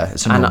huge. Yeah,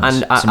 it's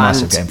enormous. It's a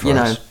massive game for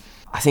us.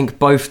 I think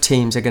both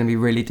teams are going to be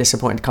really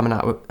disappointed coming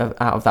out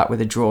of that with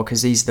a draw,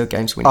 because these are the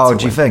games we need to win. Oh,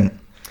 do you think?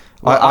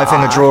 Well, I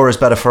think a draw is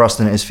better for us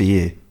than it is for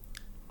you.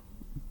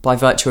 By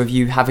virtue of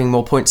you having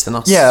more points than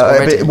us. Yeah,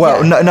 already.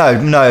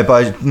 No,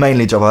 by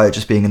mainly by it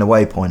just being an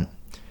away point.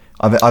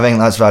 I think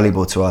that's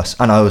valuable to us,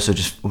 and I also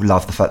just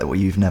love the fact that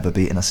you've never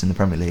beaten us in the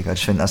Premier League. I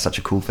just think that's such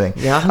a cool thing.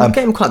 Yeah, I'm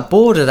getting quite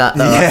bored of that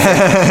though.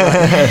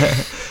 Yeah.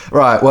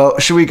 Right, well,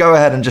 should we go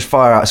ahead and just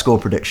fire out a score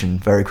prediction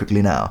very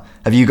quickly now?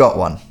 Have you got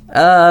one?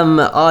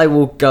 I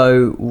will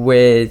go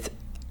with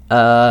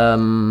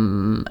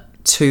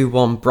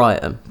 2-1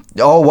 Brighton.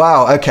 Oh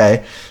wow,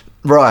 okay.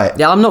 Right.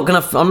 Yeah, I'm not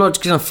gonna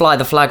fly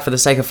the flag for the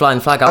sake of flying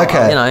the flag.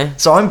 Okay.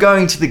 So I'm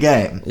going to the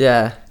game.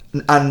 Yeah.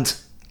 And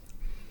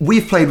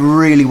we've played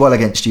really well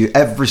against you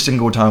every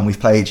single time we've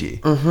played you.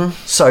 Mm-hmm.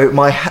 So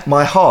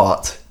my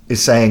heart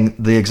is saying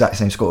the exact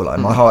same scoreline.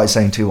 My heart is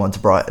saying 2-1 to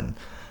Brighton.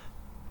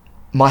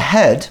 My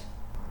head,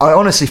 I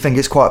honestly think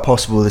it's quite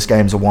possible this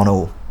game's a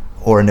 1-1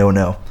 or a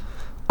 0-0.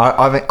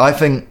 I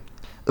think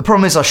the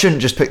problem is I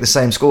shouldn't just pick the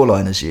same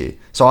scoreline as you.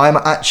 So I'm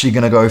actually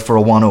going to go for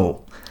a 1-1.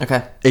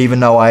 Okay.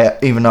 Even though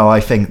I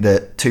think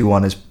that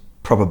 2-1 is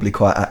probably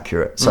quite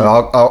accurate. So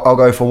I'll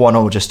go for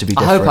 1-1 just to be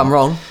different. I hope I'm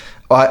wrong.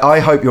 I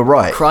hope you're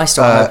right. Christ,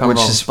 I hope I'm wrong.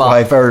 Which is what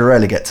I very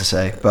rarely get to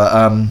say.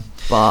 But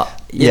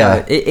you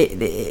know,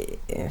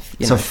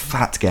 it's a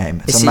fat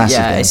game. It's a massive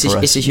game for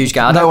us. It's a huge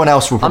game. No one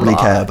else will probably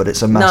care, but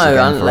it's a massive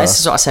game for us.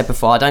 This is what I said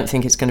before. I don't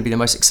think it's going to be the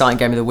most exciting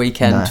game of the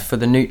weekend for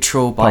the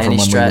neutral by any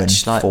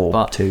stretch. Like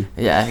 4-2.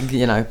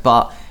 Yeah,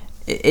 but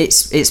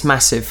it's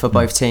massive for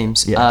both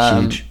teams. Yeah,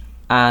 huge.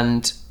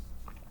 And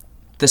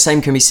the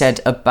same can be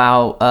said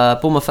about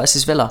Bournemouth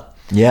versus Villa.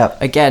 Yeah.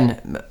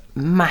 Again,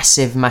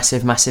 massive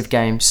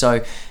game.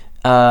 So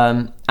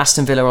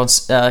Aston Villa on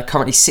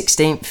currently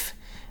 16th.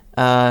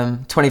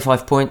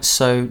 25 points,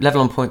 so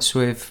level on points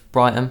with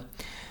Brighton,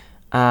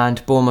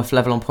 and Bournemouth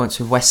level on points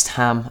with West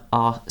Ham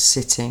are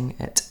sitting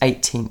at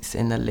 18th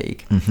in the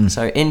league. Mm-hmm.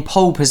 So in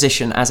pole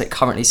position as it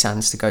currently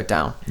stands to go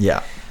down.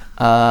 Yeah.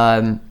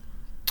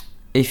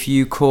 If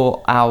you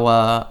caught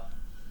our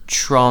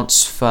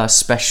transfer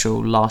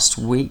special last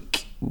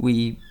week,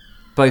 we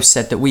both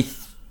said that we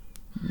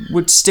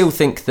would still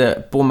think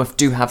that Bournemouth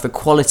do have the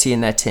quality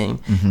in their team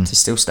to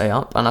still stay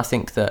up, and I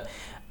think that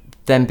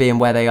them being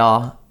where they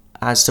are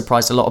has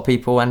surprised a lot of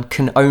people and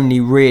can only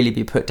really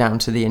be put down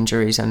to the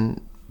injuries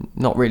and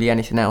not really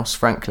anything else,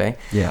 frankly.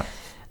 Yeah.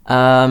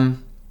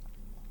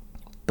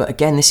 But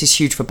again, this is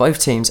huge for both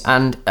teams.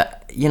 And,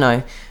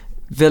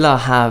 Villa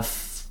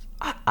have,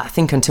 I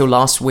think until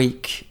last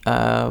week,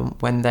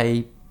 when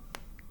they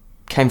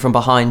came from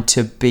behind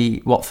to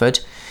beat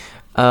Watford,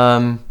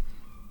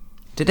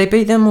 did they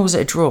beat them or was it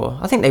a draw?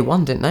 I think they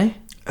won, didn't they?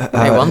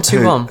 They won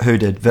 2-1. Who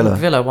did? Villa?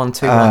 Villa won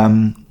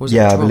 2-1.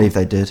 I believe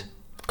they did.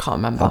 Can't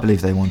remember. I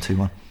believe they won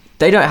 2-1.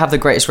 They don't have the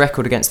greatest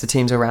record against the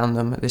teams around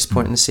them at this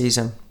point in the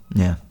season.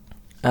 Yeah.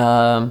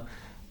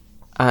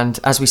 And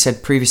as we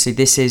said previously,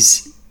 this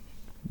is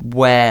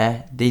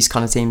where these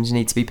kind of teams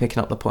need to be picking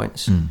up the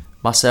points.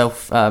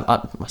 Myself,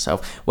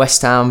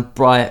 West Ham,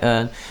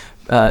 Brighton,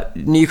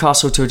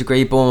 Newcastle to a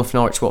degree, Bournemouth,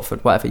 Norwich,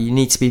 Watford, whatever. You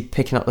need to be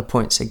picking up the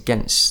points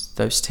against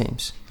those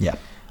teams. Yeah.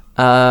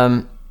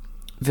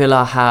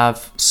 Villa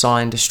have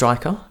signed a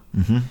striker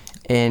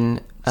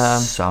in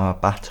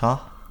Samatta.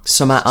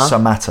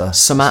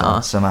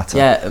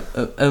 Yeah,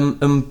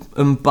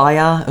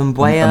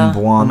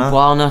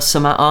 Mbwana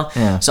Samatta.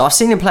 Yeah. So I've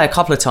seen him play a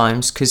couple of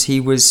times because he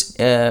was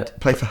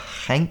Play for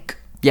Henk.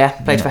 Yeah,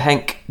 played for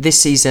Henk this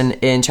season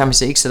in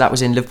Champions League, so that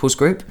was in Liverpool's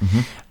group.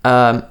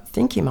 I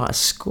think he might have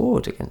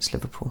scored against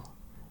Liverpool.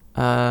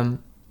 I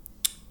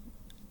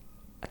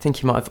think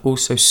he might have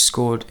also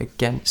scored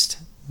against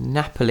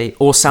Napoli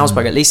or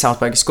Salzburg, at least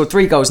Salzburg. He scored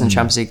 3 goals in the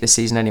Champions League this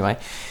season anyway.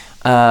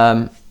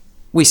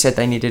 We said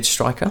they needed a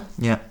striker.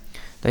 Yeah.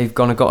 They've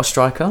gone and got a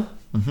striker.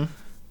 Do you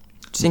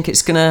think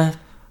it's going to...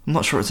 I'm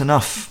not sure it's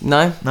enough.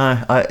 No?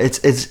 No.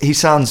 He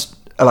sounds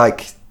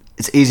like...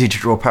 It's easy to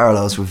draw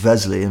parallels with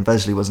Vesely, and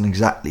Vesely wasn't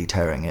exactly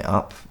tearing it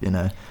up, you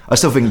know. I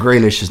still think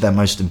Grealish is their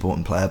most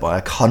important player by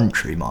a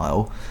country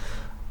mile.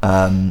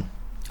 I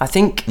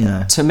think,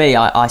 to me,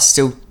 I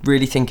still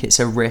really think it's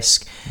a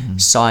risk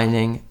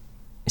signing,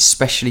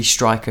 especially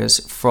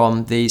strikers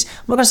from these,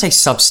 I'm not going to say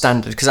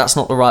substandard, because that's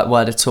not the right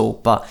word at all,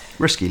 but...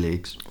 Risky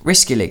leagues.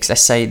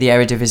 Let's say the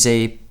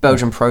Eredivisie,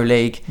 Belgian Pro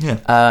League,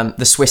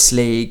 the Swiss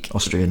League,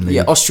 Austrian League.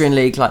 Yeah, Austrian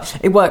League. Like,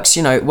 it works,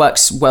 it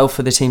works well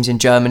for the teams in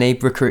Germany,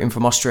 recruiting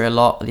from Austria a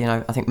lot.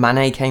 I think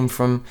Mane came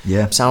from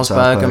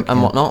Salzburg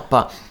and whatnot,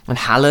 and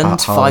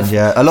Haaland, five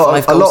a lot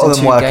of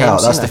them work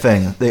out. That's the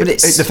thing.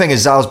 The thing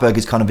is, Salzburg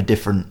is kind of a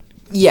different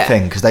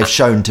thing because they've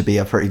shown to be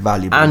a pretty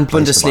valuable. And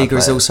place Bundesliga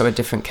is also a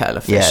different kettle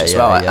of fish as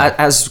well.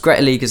 As great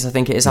a league as I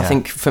think it is, I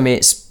think for me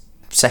it's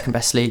second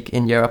best league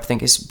in Europe. I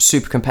think it's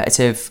super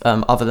competitive,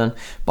 other than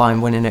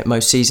Bayern winning it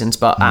most seasons.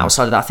 But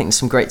outside of that, I think there's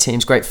some great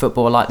teams, great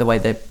football. I like the way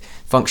they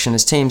function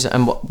as teams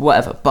and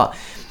whatever. But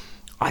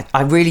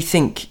I really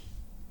think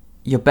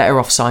you're better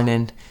off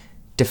signing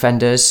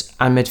defenders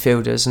and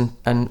midfielders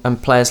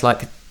and players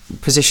like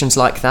positions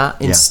like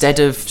that instead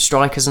of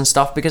strikers and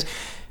stuff, because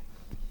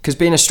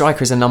being a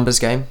striker is a numbers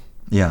game.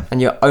 Yeah.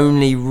 And you're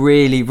only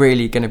really,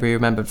 really going to be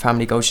remembered for how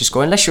many goals you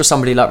score, unless you're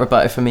somebody like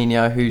Roberto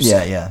Firmino, who's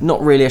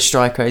not really a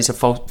striker, he's a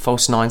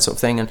false nine sort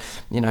of thing, and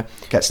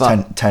gets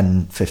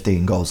 10,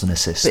 15 goals and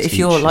assists. But if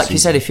you're, like you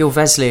said, if you're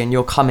Vesely and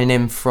you're coming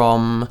in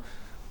from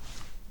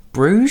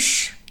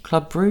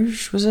Club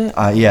Bruges, was it?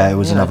 It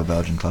was another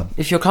Belgian club.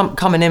 If you're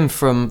coming in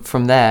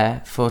from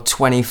there for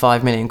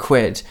 25 million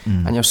quid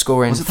and you're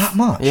scoring... Was it that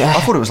much? Yeah. I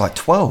thought it was like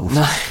 12.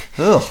 No.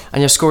 Ugh.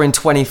 And you're scoring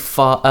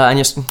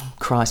 25...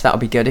 Christ, that would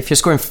be good. If you're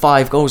scoring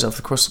 5 goals over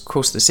the course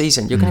of the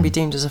season, you're going to be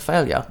deemed as a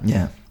failure.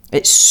 Yeah.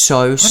 It's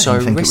so risky. I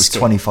think it was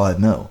 25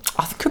 mil.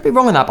 I could be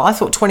wrong on that, but I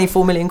thought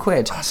 24 million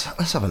quid. Let's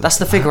have a look. That's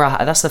the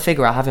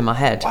figure I have in my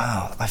head.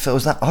 Wow. I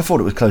thought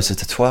it was closer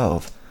to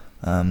 12.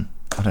 I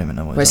don't even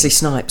know what Wesley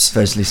Snipes.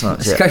 Let's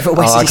go for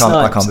Wesley Snipes.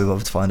 I can't be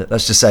bothered to find it.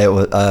 Let's just say it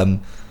was.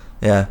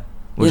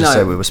 We'll just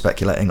say we were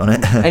speculating on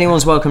it.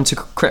 Anyone's welcome to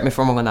correct me if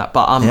I'm wrong on that,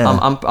 but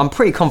I'm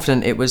pretty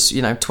confident it was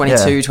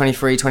 22,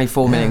 23,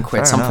 24 million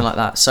quid, something like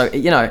that. So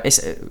it's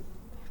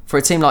for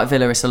a team like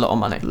Villa, it's a lot of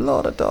money, a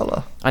lot of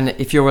dollar. And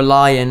if you're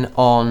relying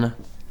on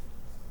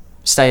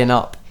staying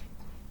up,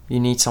 you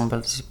need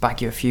somebody to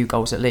bag you a few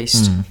goals at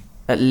least.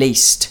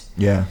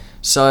 Yeah.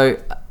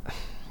 So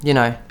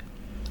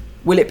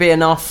will it be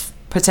enough?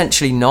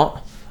 Potentially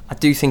not. I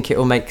do think it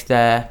will make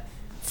their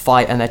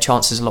fight and their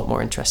chances a lot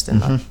more interesting.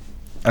 Though.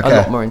 Okay. A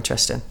lot more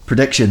interesting.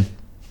 Prediction.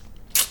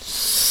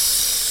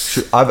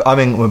 I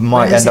think we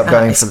might end up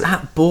going for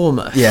at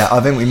Bournemouth. Yeah, I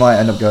think we might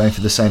end up going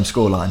for the same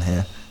scoreline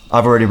here.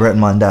 I've already written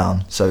mine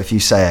down, so if you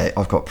say it,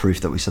 I've got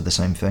proof that we said the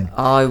same thing.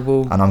 I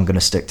will, and I'm going to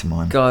stick to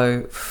mine. I'm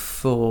going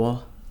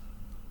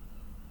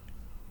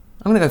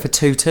to go for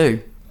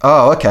 2-2.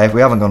 Oh, okay.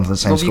 We haven't gone for the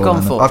same scoreline. What have you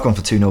gone for? I've gone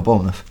for 2-0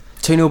 Bournemouth.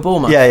 2-0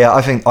 Bournemouth. Yeah.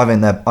 I think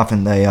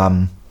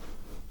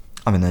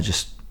they're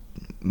just.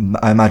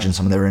 I imagine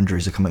some of their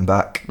injuries are coming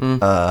back.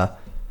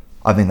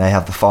 I think they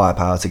have the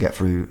firepower to get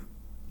through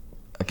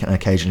an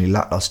occasionally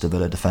lacklustre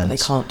Villa defence. They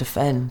can't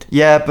defend.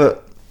 Yeah,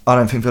 but I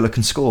don't think Villa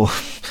can score.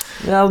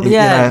 Well,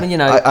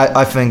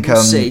 I think.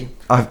 We'll see.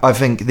 I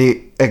think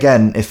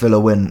if Villa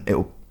win, it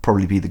will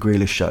probably be the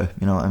Grealish show.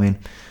 You know what I mean?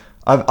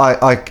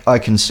 I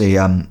can see.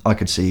 I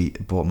could see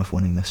Bournemouth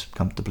winning this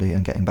comfortably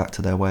and getting back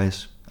to their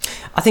ways.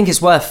 I think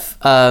it's worth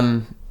at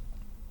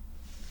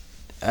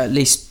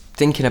least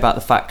thinking about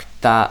the fact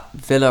that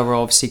Villa are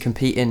obviously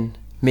competing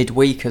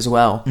midweek as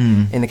well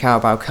in the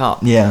Carabao Cup.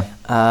 Yeah.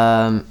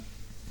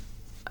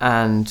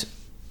 And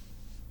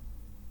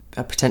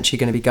are potentially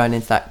going to be going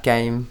into that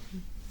game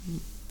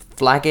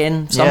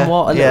flagging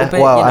somewhat a little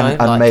bit.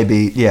 Well,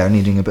 maybe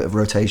needing a bit of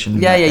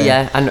rotation.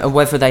 Yeah. And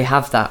whether they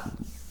have that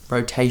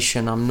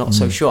rotation, I'm not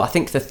so sure. I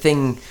think the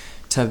thing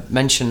to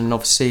mention, and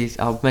obviously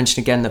I'll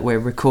mention again that we're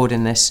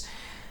recording this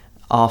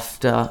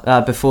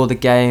before the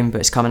game,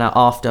 but it's coming out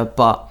after.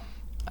 But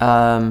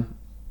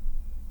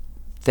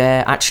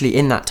they're actually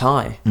in that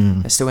tie.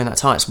 They're still in that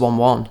tie. It's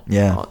 1-1.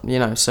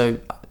 Yeah. So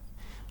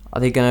are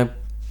they going to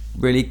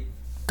really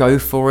go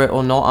for it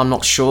or not? I'm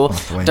not sure.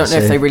 I don't know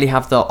if they really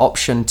have the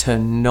option to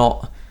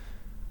not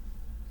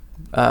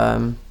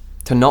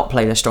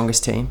play their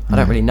strongest team. I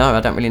don't really know.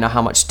 I don't really know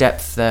how much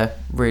depth they're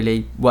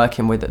really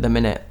working with at the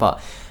minute.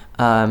 But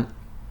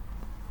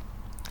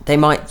They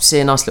might see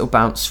a nice little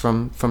bounce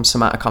from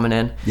Samatta coming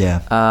in.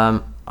 Yeah.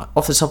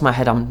 Off the top of my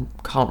head, I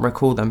can't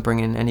recall them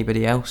bringing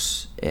anybody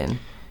else in.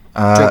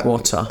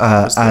 Drinkwater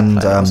was the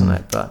player, wasn't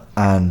it?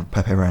 And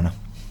Pepe Reina.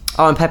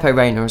 Oh, and Pepe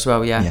Reina as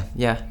well. Yeah.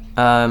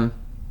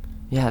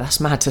 That's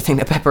mad to think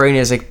that Pepe Reina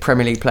is a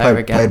Premier League player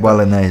again. Played well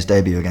in his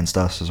debut against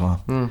us as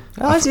well.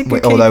 He's a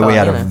good although keeper, we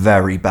had a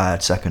very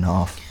bad second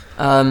half.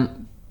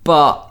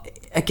 But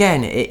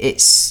again,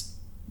 it's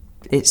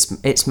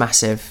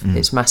massive.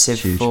 It's massive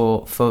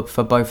for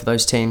both of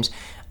those teams.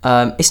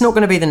 It's not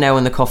going to be the nail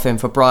in the coffin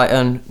for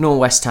Brighton, nor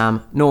West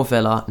Ham, nor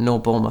Villa, nor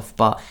Bournemouth.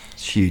 But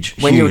it's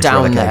huge. When you're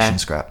down there,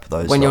 scrap,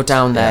 you're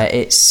down there,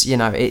 it's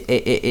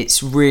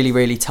it's really,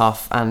 really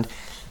tough, and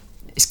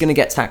it's going to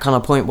get to that kind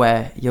of point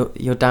where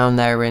you're down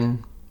there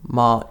in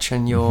March,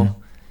 and you're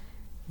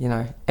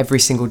every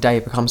single day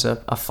becomes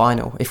a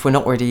final. If we're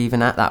not already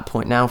even at that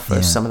point now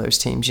for some of those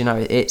teams,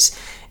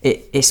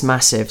 it's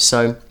massive.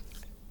 So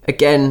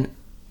again,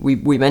 we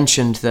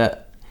mentioned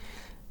that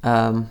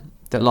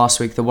that last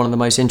week, that one of the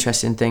most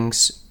interesting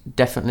things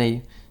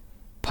definitely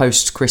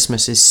post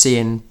Christmas is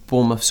seeing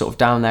Bournemouth sort of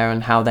down there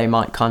and how they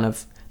might kind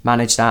of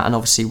manage that, and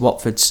obviously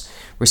Watford's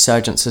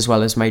resurgence as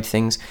well has made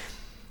things.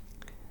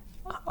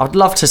 I'd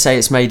love to say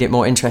it's made it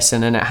more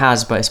interesting than it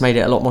has, but it's made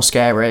it a lot more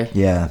scary.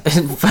 Yeah.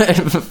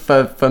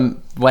 for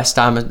West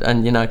Ham,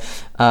 and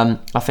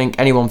I think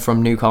anyone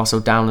from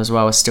Newcastle down as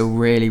well is still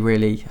really,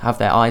 really have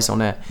their eyes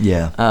on it.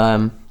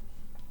 Yeah.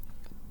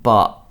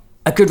 But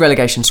a good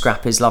relegation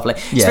scrap is lovely,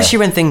 especially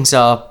when things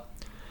are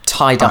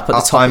tied up at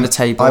the top of the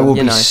table. I will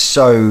be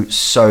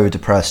so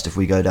depressed if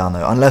we go down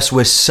though, unless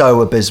we're so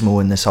abysmal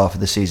in this half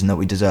of the season that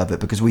we deserve it,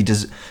 because we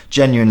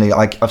genuinely,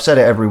 I've said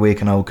it every week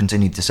and I will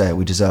continue to say it,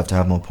 we deserve to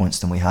have more points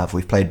than we have.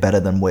 We've played better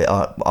than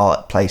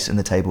our place in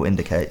the table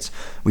indicates.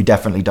 We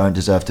definitely don't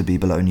deserve to be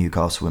below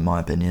Newcastle, in my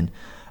opinion.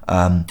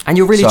 And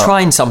you're really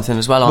trying something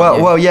as well, aren't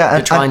you? Well, yeah,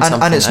 you're trying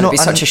something, and it'd be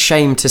such a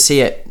shame to see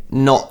it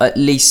not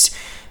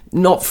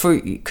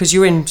through, because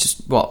you're in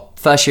just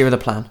first year of the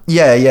plan.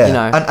 Yeah.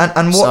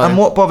 And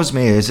what bothers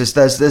me is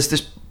there's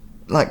this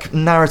like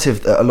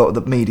narrative that a lot of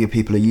the media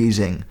people are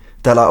using.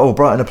 They're like, oh,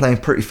 Brighton are playing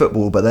pretty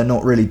football, but they're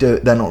not really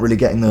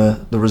getting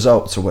the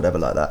results or whatever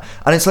like that.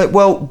 And it's like,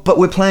 well, but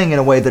we're playing in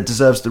a way that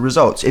deserves the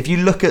results. If you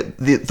look at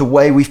the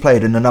way we've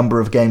played in a number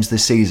of games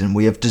this season,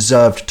 we have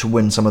deserved to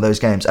win some of those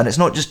games. And it's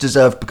not just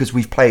deserved because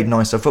we've played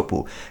nicer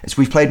football.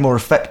 We've played more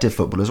effective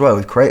football as well.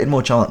 We've created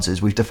more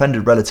chances. We've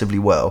defended relatively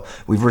well.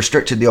 We've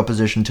restricted the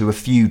opposition to a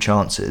few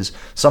chances,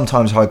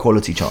 sometimes high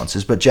quality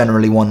chances, but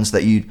generally ones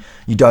that you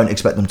don't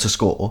expect them to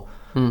score.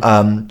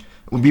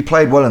 We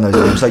played well in those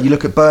games. Like you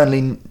look at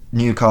Burnley,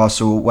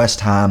 Newcastle,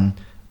 West Ham,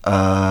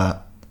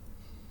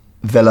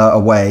 Villa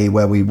away,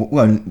 where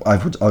I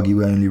would argue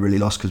we only really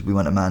lost because we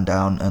went a man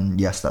down,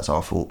 and yes, that's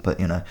our fault. But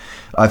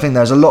I think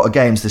there's a lot of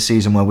games this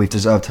season where we've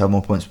deserved to have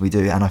more points than we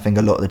do, and I think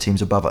a lot of the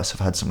teams above us have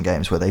had some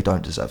games where they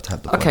don't deserve to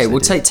have the points. Okay, well,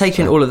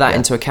 taking all of that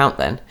into account,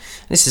 then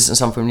this isn't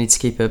something we need to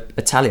keep a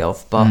tally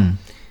of, but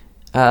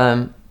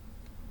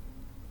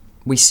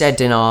we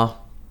said in our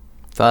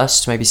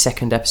first, maybe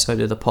second episode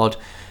of the pod,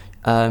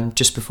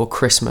 just before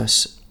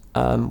Christmas,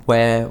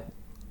 where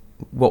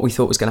what we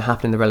thought was going to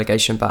happen in the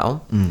relegation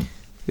battle.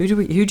 Who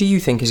do you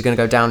think is going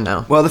to go down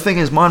now? Well, the thing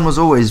is, mine was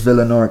always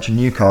Villa, Norwich and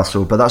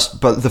Newcastle, but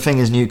the thing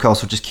is,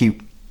 Newcastle just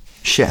keep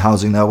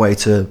shithousing their way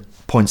to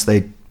points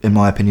they, in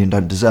my opinion,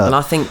 don't deserve. And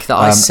I think that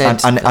I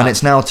said... And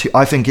it's now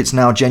I think it's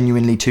now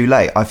genuinely too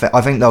late. I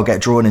think they'll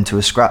get drawn into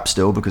a scrap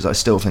still, because I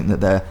still think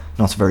that they're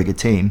not a very good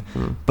team.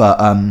 But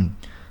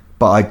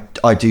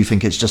I do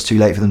think it's just too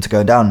late for them to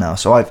go down now.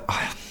 So I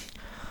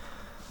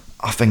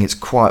think it's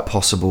quite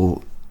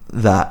possible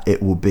that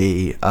it will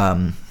be...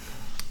 oh,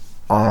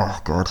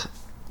 God.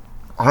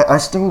 I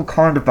still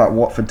kind of back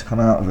Watford to come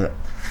out of it.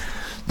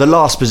 The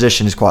last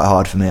position is quite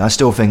hard for me. I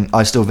still think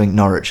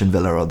Norwich and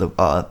Villa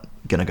are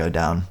going to go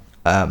down.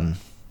 I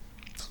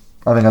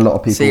think a lot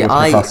of people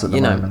will fuss at the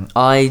moment.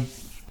 I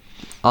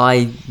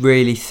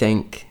really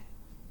think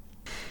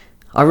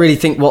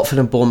Watford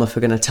and Bournemouth are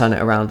going to turn it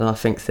around, and I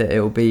think that it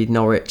will be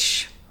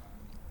Norwich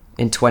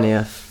in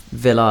 20th,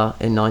 Villa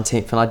in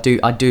 19th, and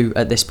I do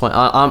at this point.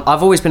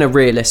 I've always been a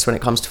realist when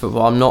it comes to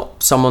football. I'm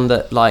not someone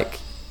that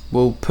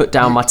will put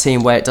down my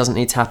team where it doesn't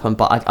need to happen,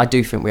 but I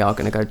do think we are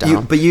going to go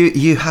down. But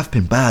you have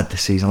been bad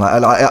this season.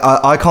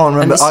 I can't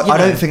remember. I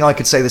don't think I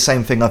could say the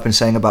same thing I've been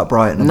saying about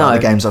Brighton about the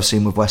games I've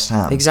seen with West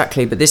Ham.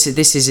 Exactly, but this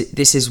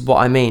is what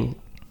I mean.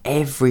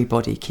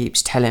 Everybody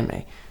keeps telling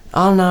me,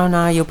 "Oh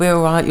no, you'll be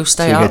all right. You'll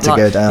stay up.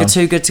 You're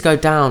too good to go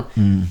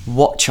down.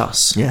 Watch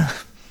us." Yeah.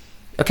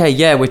 Okay,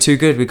 yeah, we're too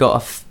good. We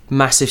got a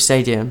massive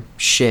stadium.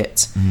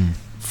 Shit.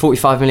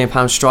 £45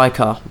 million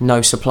striker,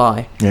 no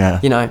supply. Yeah.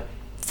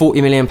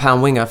 £40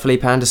 million winger,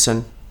 Felipe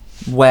Anderson.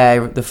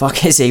 Where the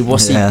fuck is he?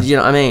 What's he? You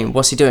know what I mean?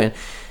 What's he doing?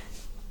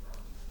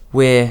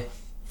 We're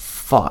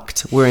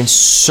fucked. We're in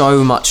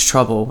so much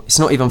trouble. It's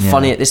not even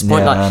funny at this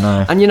point. I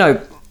know. And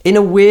in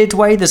a weird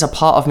way, there's a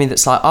part of me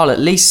that's like, oh, at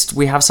least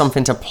we have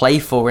something to play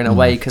for in a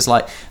way, because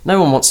like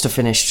no one wants to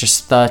finish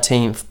just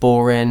 13th,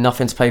 boring,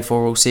 nothing to play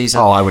for all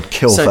season. Oh, I would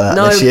kill for that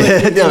this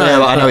year.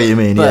 I know what you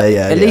mean.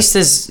 At least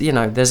there's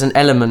an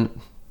element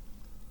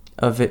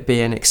of it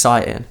being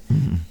exciting.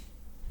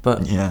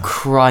 But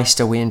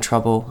Christ, are we in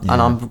trouble?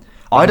 And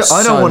I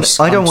don't want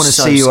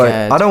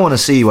to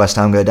see West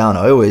Ham go down.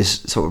 I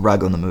always sort of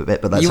rag on them a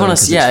bit, but that's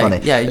because it's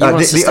funny. Yeah, you want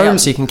us to stay up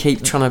so you can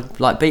keep trying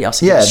to like beat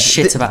us. And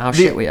shit about how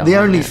shit we are. The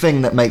only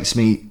thing that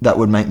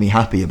would make me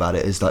happy about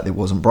it is that it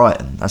wasn't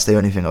Brighton. That's the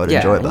only thing I would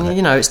enjoy about it.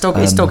 You know, it's dog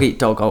eat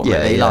dog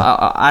ultimately.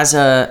 Like as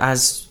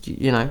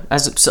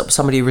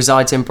somebody who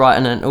resides in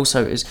Brighton, and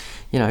also is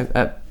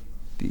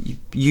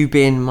you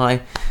being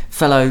my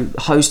fellow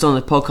host on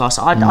the podcast,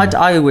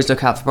 I always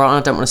look out for Brighton.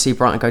 I don't want to see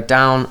Brighton go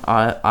down.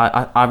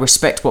 I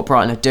respect what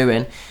Brighton are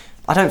doing.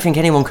 I don't think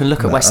anyone can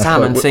look at West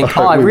Ham and think,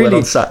 I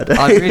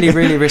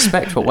really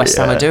respect what West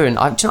Ham are doing.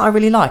 I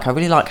really like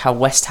how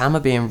West Ham are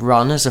being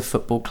run as a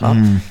football club.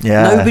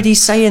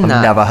 Nobody's saying that.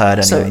 I've never heard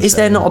anyone. So is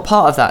there not a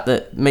part of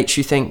that makes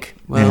you think,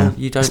 well,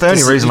 you don't? It's the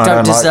only reason I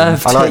don't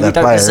deserve. I like their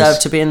players. You don't deserve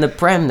to be in the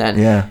Prem then.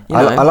 Yeah,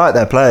 I like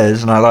their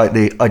players, and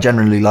I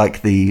generally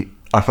like the.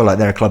 I feel like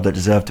they're a club that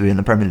deserve to be in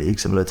the Premier League,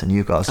 similar to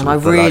Newcastle. And I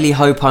really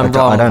hope I'm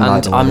wrong.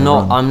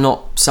 I'm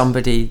not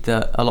somebody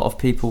that a lot of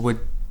people would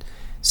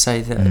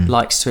say that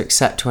likes to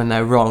accept when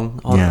they're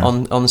wrong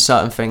on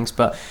certain things.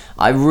 But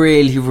I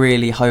really,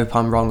 really hope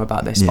I'm wrong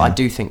about this. But I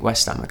do think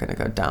West Ham are going to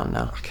go down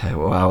now. Okay,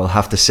 well, I will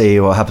have to see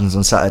what happens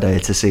on Saturday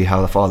to see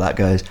how far that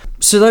goes.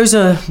 So those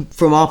are,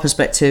 from our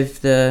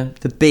perspective,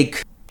 the big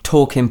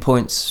talking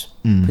points.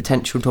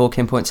 Potential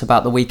talking points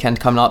about the weekend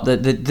coming up,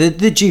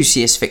 the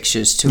juiciest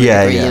fixtures to a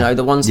degree,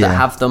 the ones that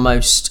have the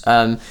most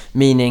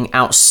meaning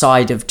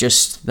outside of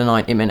just the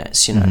 90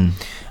 minutes,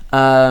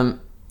 so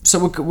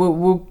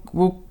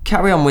we'll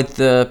carry on with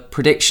the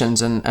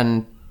predictions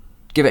and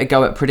give it a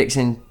go at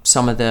predicting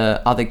some of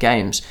the other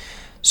games.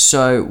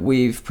 So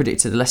we've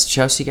predicted the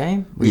Leicester-Chelsea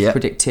game, we've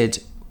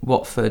predicted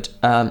Bournemouth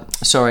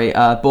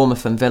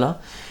and Villa,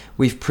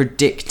 we've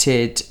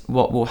predicted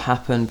what will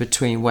happen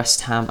between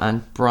West Ham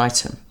and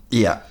Brighton.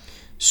 Yeah.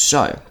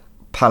 So,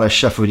 Palace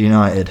Sheffield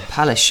United.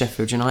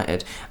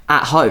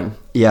 At home.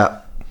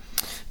 Yeah.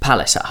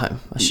 Palace at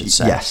home, I should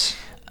say. Yes.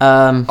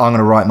 I'm going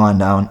to write mine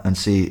down and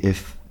see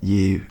if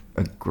you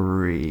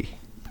agree.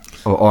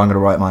 Or I'm going to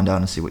write mine down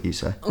and see what you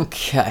say.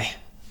 Okay.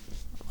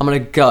 I'm going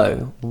to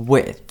go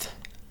with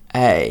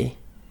a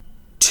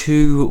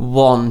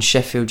 2-1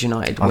 Sheffield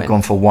United win. I've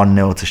gone for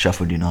 1-0 to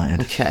Sheffield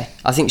United. Okay.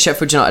 I think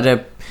Sheffield United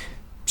are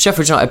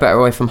better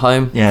away from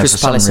home. Crystal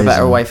Palace are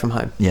better away from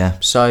home. Yeah.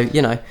 So,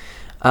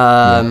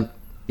 2-1.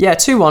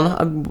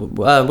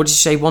 What did you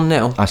say,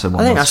 1-0? I said 1-0.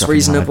 I think that's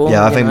reasonable.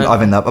 Yeah, I think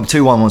that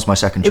 2-1 was my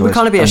second choice. It would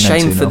kind of be a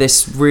shame for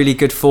this really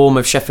good form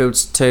of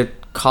Sheffield's to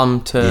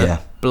come to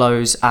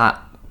blows at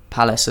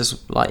Palace.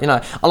 As I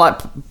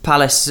like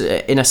Palace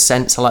in a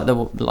sense. I like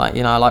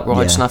I like Roy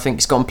Hodgson. I think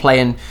he's gone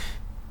playing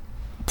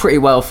pretty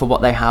well for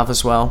what they have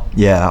as well.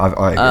 Yeah,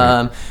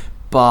 I agree.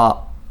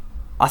 But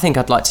I think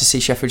I'd like to see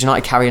Sheffield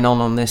United carrying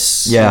on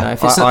this. Yeah,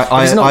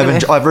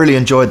 I've really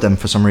enjoyed them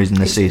for some reason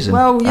this season.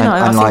 Well,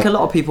 I think a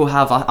lot of people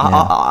have.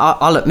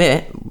 I'll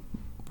admit,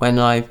 when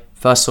I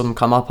first saw them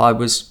come up, I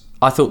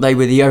thought they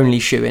were the only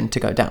shoe-in to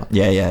go down.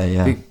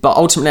 Yeah. But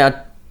ultimately,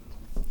 I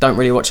don't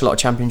really watch a lot of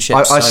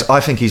championships. I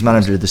think he's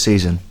manager of the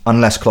season,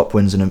 unless Klopp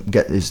wins and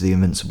is the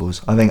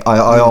Invincibles. I think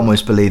I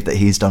almost believe that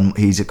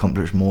he's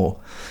accomplished more.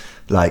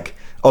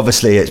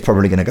 Obviously, it's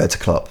probably going to go to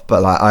Klopp,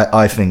 but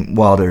I think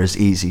Wilder is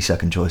easy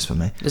second choice for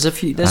me. There's a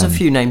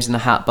few names in the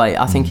hat, but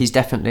I think he's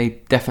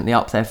definitely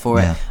up there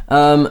for it.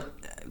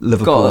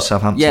 Liverpool,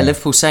 Southampton. Yeah,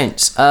 Liverpool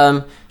Saints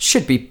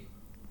should be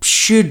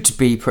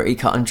pretty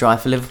cut and dry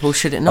for Liverpool,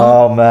 should it not?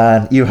 Oh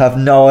man, you have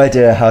no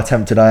idea how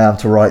tempted I am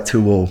to write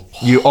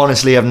 2-2. You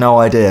honestly have no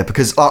idea,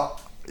 because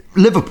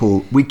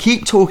Liverpool, we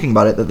keep talking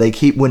about it, that they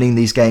keep winning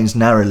these games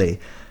narrowly,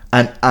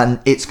 and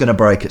it's going to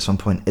break at some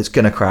point. It's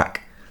going to crack.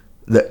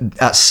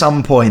 At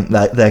some point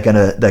they're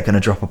gonna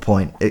drop a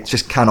point. It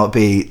just cannot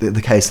be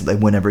the case that they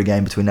win every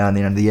game between now and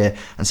the end of the year.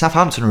 And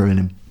Southampton are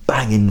in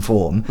banging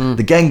form.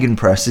 The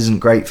Gegenpress isn't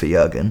great for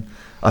Jurgen.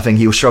 I think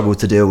he'll struggle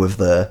to deal with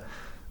the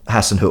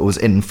Hasenhüttl's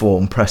in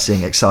form,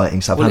 pressing,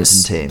 exciting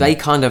Southampton team. They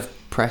kind of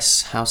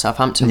press how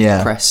Southampton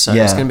press, so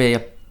it's going to be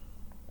a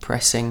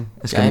pressing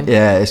game.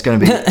 It's going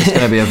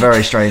to be a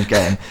very strange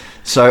game.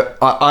 So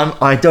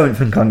I don't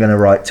think I'm going to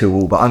write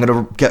 2-2, but I'm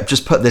going to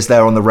just put this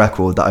there on the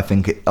record that I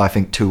think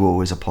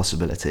 2-2 is a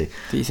possibility.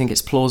 Do you think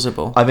it's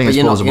plausible? I think it's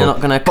plausible. You're not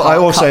going to. But I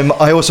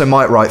also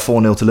might write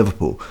 4-0 to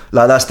Liverpool.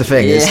 That's the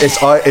thing. Yeah.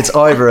 It's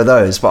either of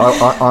those.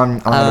 But I'm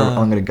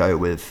going to go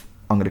with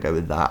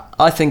that.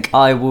 I think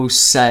I will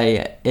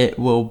say it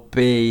will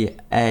be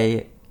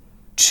a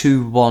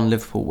 2-1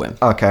 Liverpool win.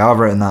 Okay, I've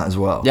written that as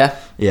well. Yeah.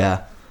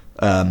 Yeah.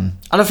 And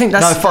I think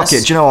that's... No, fuck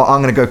it. Do you know what?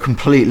 I'm going to go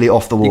completely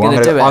off the wall. I'm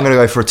going to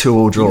go for a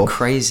 2-2 draw. You're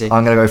crazy.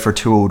 I'm going to go for a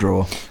 2-2 draw.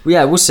 Well,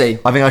 yeah, we'll see.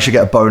 I think I should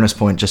get a bonus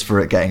point just for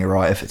it getting it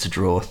right if it's a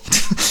draw.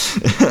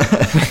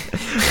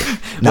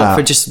 Not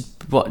for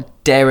just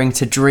daring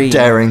to dream.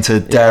 Daring to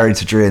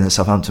dream that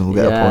Southampton will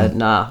get a point.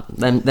 Nah,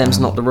 them's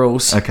not the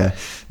rules. Okay,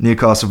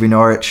 Newcastle v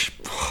Norwich.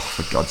 Oh,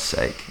 for God's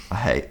sake, I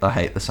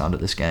hate the sound of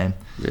this game.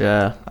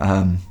 Yeah.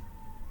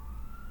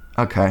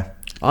 Okay.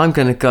 I'm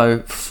gonna go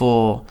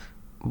for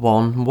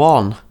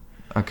 1-1.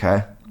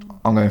 Okay,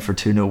 I'm going for a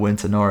 2-0 win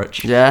to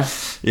Norwich. Yeah.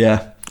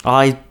 Yeah.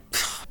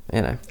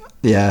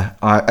 Yeah,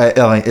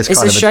 it's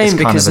a shame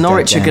because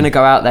Norwich are going to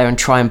go out there and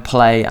try and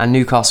play, and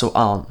Newcastle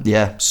aren't.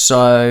 Yeah.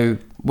 So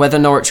whether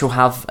Norwich will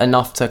have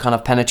enough to kind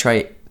of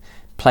penetrate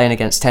playing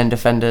against 10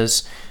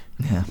 defenders,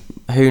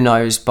 who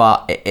knows?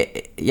 But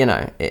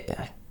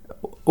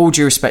all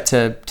due respect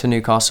to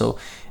Newcastle,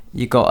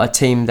 you got a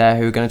team there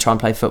who are going to try and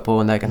play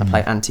football, and they're going to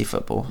play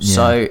anti-football. Yeah.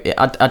 So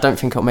I don't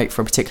think it'll make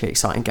for a particularly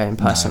exciting game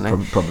personally.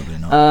 No, probably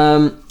not.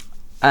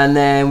 And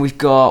then we've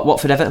got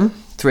Watford Everton,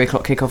 3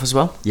 o'clock kickoff as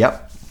well.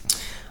 Yep.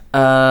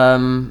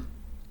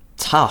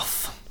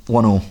 Tough.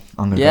 1-1.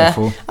 I'm going to go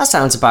for. That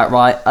sounds about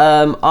right.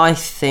 I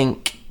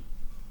think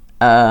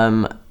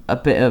a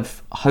bit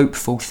of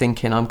hopeful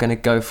thinking. I'm going to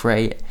go for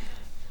a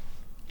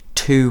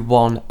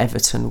 2-1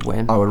 Everton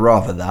win. I would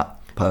rather that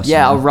personally.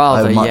 Yeah, I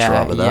would much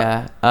rather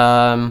that.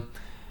 Yeah.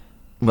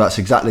 Well, that's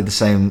exactly the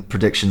same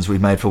predictions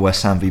we've made for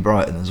West Ham v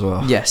Brighton as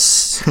well.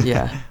 Yes.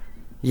 Yeah.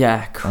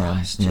 Yeah,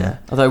 Christ, yeah.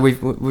 Although we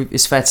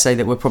it's fair to say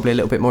that we're probably a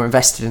little bit more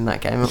invested in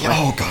that game, aren't we?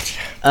 Oh, God,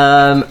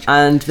 yeah.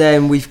 And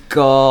then we've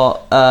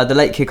got the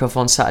late kickoff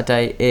on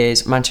Saturday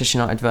is Manchester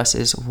United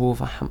versus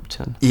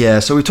Wolverhampton.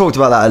 Yeah, so we talked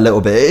about that a little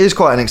bit. It is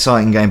quite an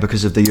exciting game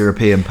because of the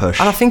European push.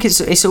 And I think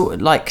it's all,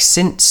 like,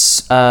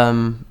 since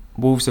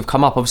Wolves have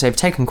come up, obviously they've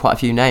taken quite a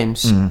few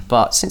names,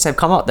 but since they've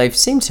come up, they've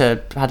seemed to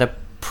have had a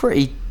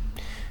pretty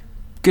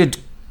good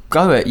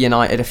go at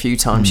United a few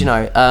times,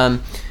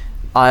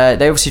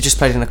 they obviously just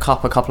played in the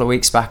Cup a couple of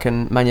weeks back,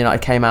 and Man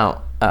United came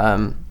out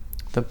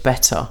the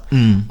better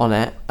on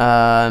it.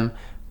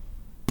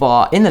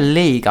 But in the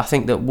league, I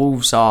think that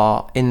Wolves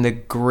are in the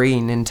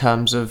green in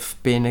terms of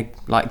being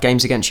like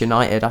games against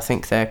United. I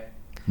think they're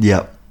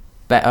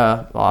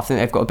better. Well, I think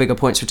they've got a bigger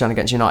points return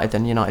against United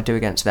than United do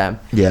against them.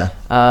 Yeah.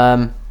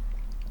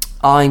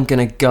 I'm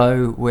gonna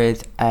go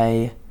with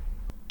a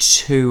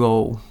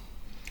 2-2.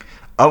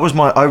 I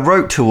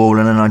wrote 2-2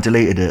 and then I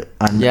deleted it,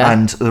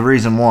 and the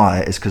reason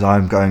why is because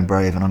I'm going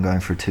brave and I'm going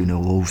for a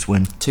 2-0 Wolves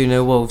win.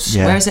 2-0 Wolves.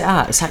 Yeah. Where is it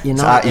at? It's at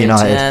United. It's at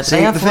United. Yeah, See,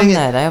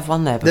 they have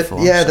won there before.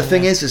 The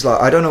thing is like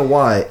I don't know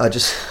why.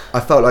 I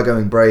felt like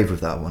going brave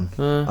with that one.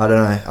 I don't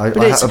know.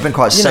 I've been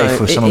quite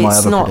safe with some of my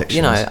other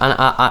predictions.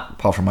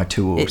 Apart from my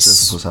 2 Wolves,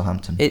 Liverpool,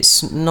 Southampton.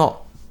 It's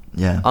not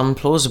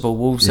unplausible.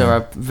 Wolves are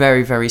a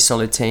very, very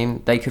solid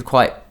team. They could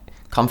quite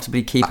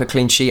comfortably keep a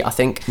clean sheet, I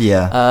think.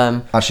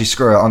 Yeah. Actually,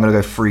 screw it. I'm going to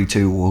go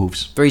 3-2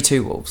 Wolves.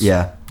 3-2 Wolves.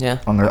 Yeah. Yeah.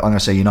 I'm going to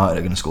say United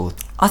are going to score.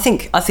 I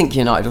think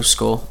United will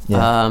score.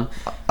 Yeah.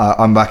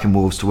 I'm backing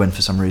Wolves to win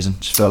for some reason.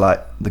 Just feel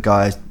like the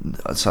guy,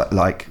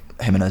 like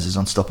Jimenez, is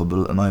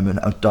unstoppable at the moment.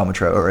 Adama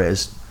Traore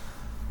is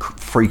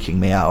freaking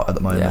me out at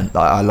the moment.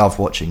 Like, I love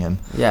watching him.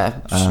 Yeah.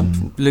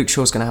 Luke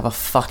Shaw's going to have a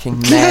fucking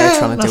mare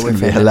trying to deal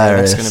with him.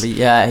 Hilarious. It's going to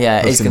be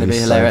it's going to be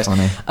hilarious. So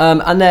funny.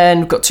 And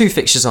then we've got 2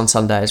 fixtures on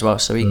Sunday as well.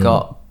 So we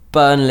got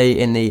Burnley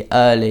in the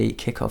early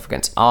kickoff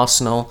against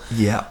Arsenal.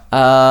 Yeah.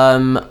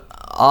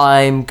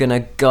 I'm gonna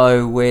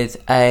go with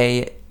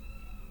a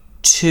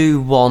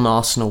 2-1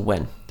 Arsenal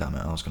win. Damn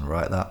it! I was gonna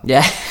write that.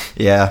 Yeah.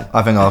 Yeah.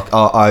 I think I'll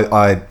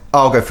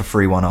go for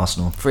 3-1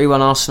 Arsenal.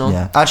 3-1 Arsenal.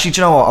 Yeah. Actually, do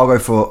you know what? I'll go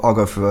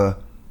for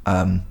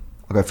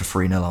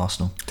 3-0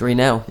 Arsenal.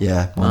 3-0.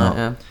 Yeah. Why not?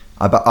 Yeah.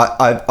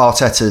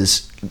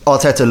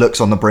 Arteta looks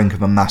on the brink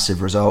of a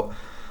massive result.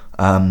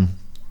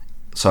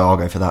 So I'll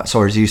go for that.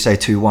 Sorry, did you say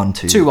 2-1?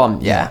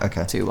 2-1, yeah.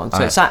 Okay.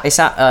 2-1. So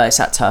it's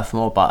at Turf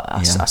Moor, but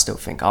I still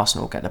think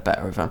Arsenal will get the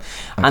better of them.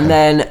 Okay. And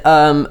then,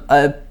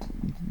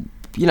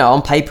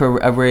 on paper,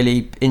 a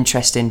really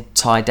interesting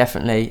tie,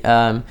 definitely.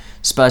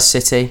 Spurs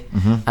City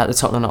at the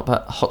Tottenham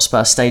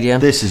Hotspur Stadium.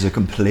 This is a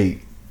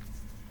complete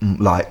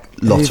lottery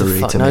Who the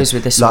fuck to knows me.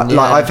 With this one,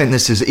 I think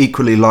this is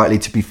equally likely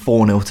to be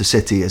 4-0 to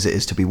City as it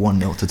is to be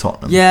 1-0 to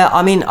Tottenham. Yeah,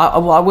 I mean,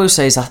 what I will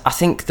say is I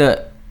think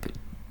that,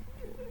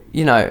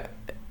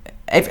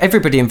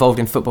 everybody involved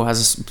in football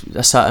has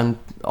a certain,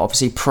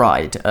 obviously,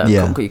 pride,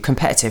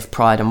 competitive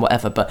pride and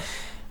whatever, but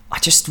I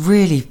just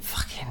really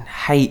fucking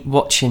hate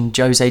watching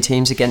Jose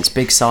teams against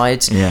big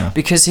sides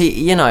because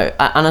he, and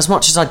as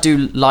much as I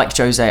do like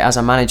Jose as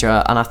a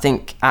manager, and I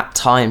think at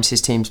times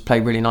his teams play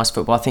really nice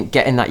football, I think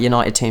getting that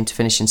United team to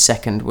finish in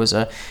second was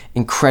an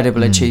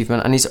incredible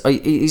achievement, and he's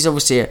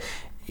obviously,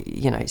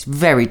 he's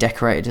very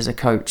decorated as a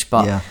coach,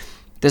 but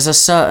there's a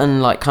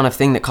certain kind of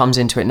thing that comes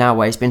into it now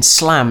where he's been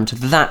slammed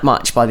that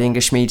much by the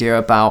English media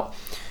about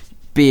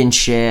being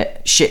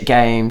shit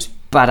games,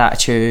 bad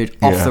attitude,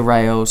 off the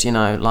rails,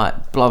 blah,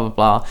 blah,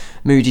 blah,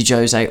 moody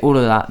Jose, all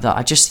of that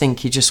I just think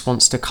he just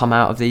wants to come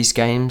out of these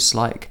games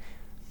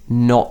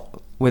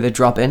not with a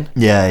drubbing.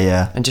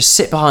 Yeah. And just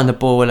sit behind the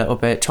ball a little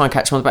bit, try and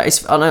catch him on the back.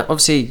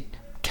 Obviously,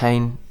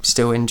 Kane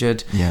still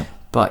injured. Yeah.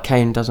 But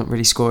Kane doesn't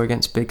really score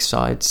against big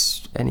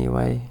sides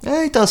anyway.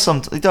 Yeah, he does.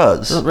 He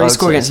does. Doesn't really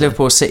score against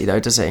Liverpool City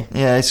though, does he?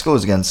 Yeah, he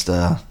scores against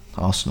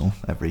Arsenal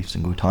every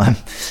single time.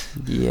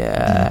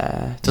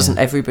 Yeah. Doesn't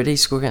everybody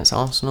score against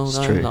Arsenal though?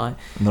 It's true. Like,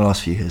 in the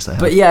last few years they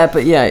have. But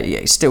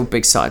yeah, still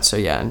big side. So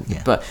yeah.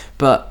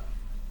 But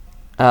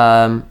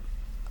I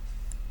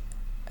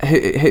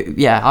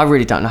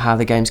really don't know how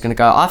the game's going to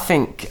go. I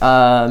think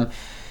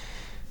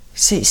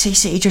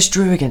City just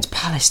drew against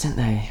Palace, didn't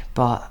they?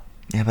 But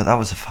that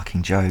was a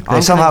fucking joke.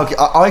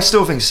 I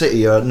still think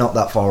City are not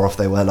that far off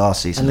they were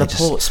last season. And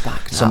Laporte's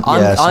back now.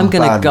 I'm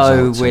going to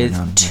go with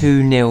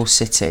 2-0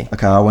 City.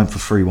 Okay, I went for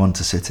 3-1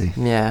 to City.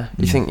 Yeah,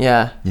 you think?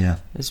 Yeah,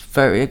 it's it's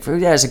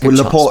a good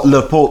chance.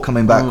 Laporte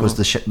coming back was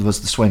the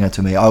swinger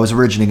to me. I was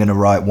originally going to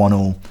write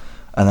 1-1,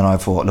 and then I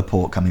thought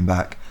Laporte coming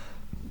back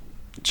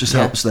just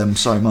helps them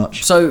so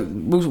much. So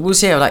we'll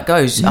see how that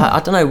goes. I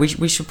don't know.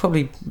 We should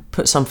probably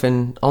put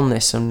something on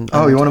this. And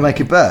you want to make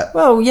a bet?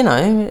 Well,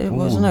 it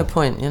was no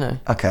point.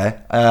 Okay.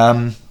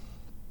 I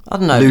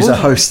don't know. Loser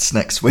hosts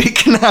next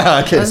week.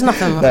 There's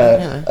nothing.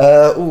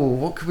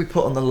 What could we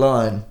put on the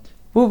line?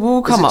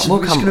 We'll come up.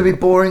 It's going to be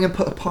boring and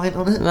put a pint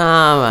on it.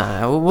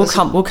 Nah.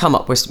 We'll come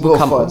up with something. We'll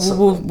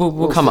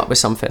figure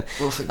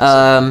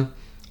something.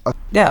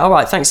 Yeah. All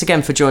right. Thanks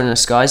again for joining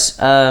us, guys.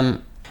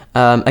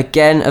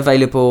 Again,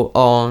 available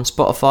on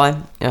Spotify.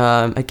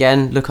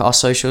 Again, look at our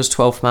socials,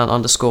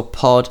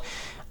 12man_pod,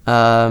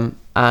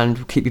 and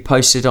we'll keep you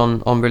posted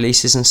on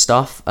releases and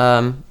stuff.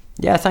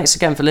 Thanks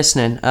again for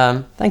listening.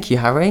 Thank you,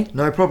 Harry.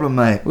 No problem,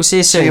 mate. We'll see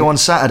you soon. See you on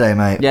Saturday,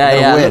 mate.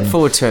 I look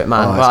forward to it,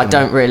 man. I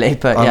don't really,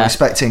 but I'm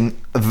expecting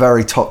a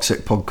very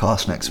toxic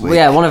podcast next week. Well,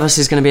 yeah, one of us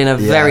is going to be in a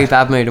very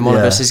bad mood, and one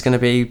of us is going to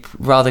be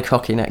rather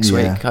cocky next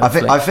week.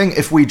 I think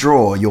if we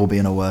draw, you'll be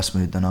in a worse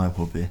mood than I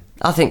will be.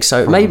 I think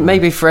so.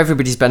 Maybe for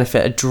everybody's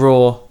benefit, a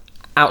draw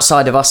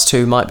outside of us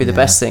two might be the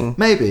best thing.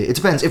 Maybe. It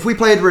depends. If we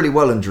played really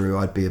well and drew,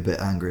 I'd be a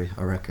bit angry,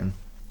 I reckon.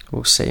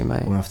 We'll see,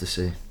 mate. We'll have to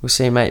see. We'll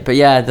see, mate. But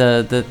yeah,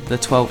 the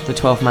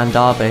 12-man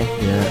derby.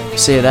 Yeah.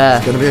 See you there.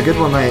 It's going to be a good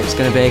one, mate. It's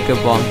going to be a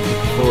good one.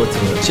 Looking forward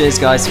to it. Cheers,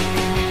 guys.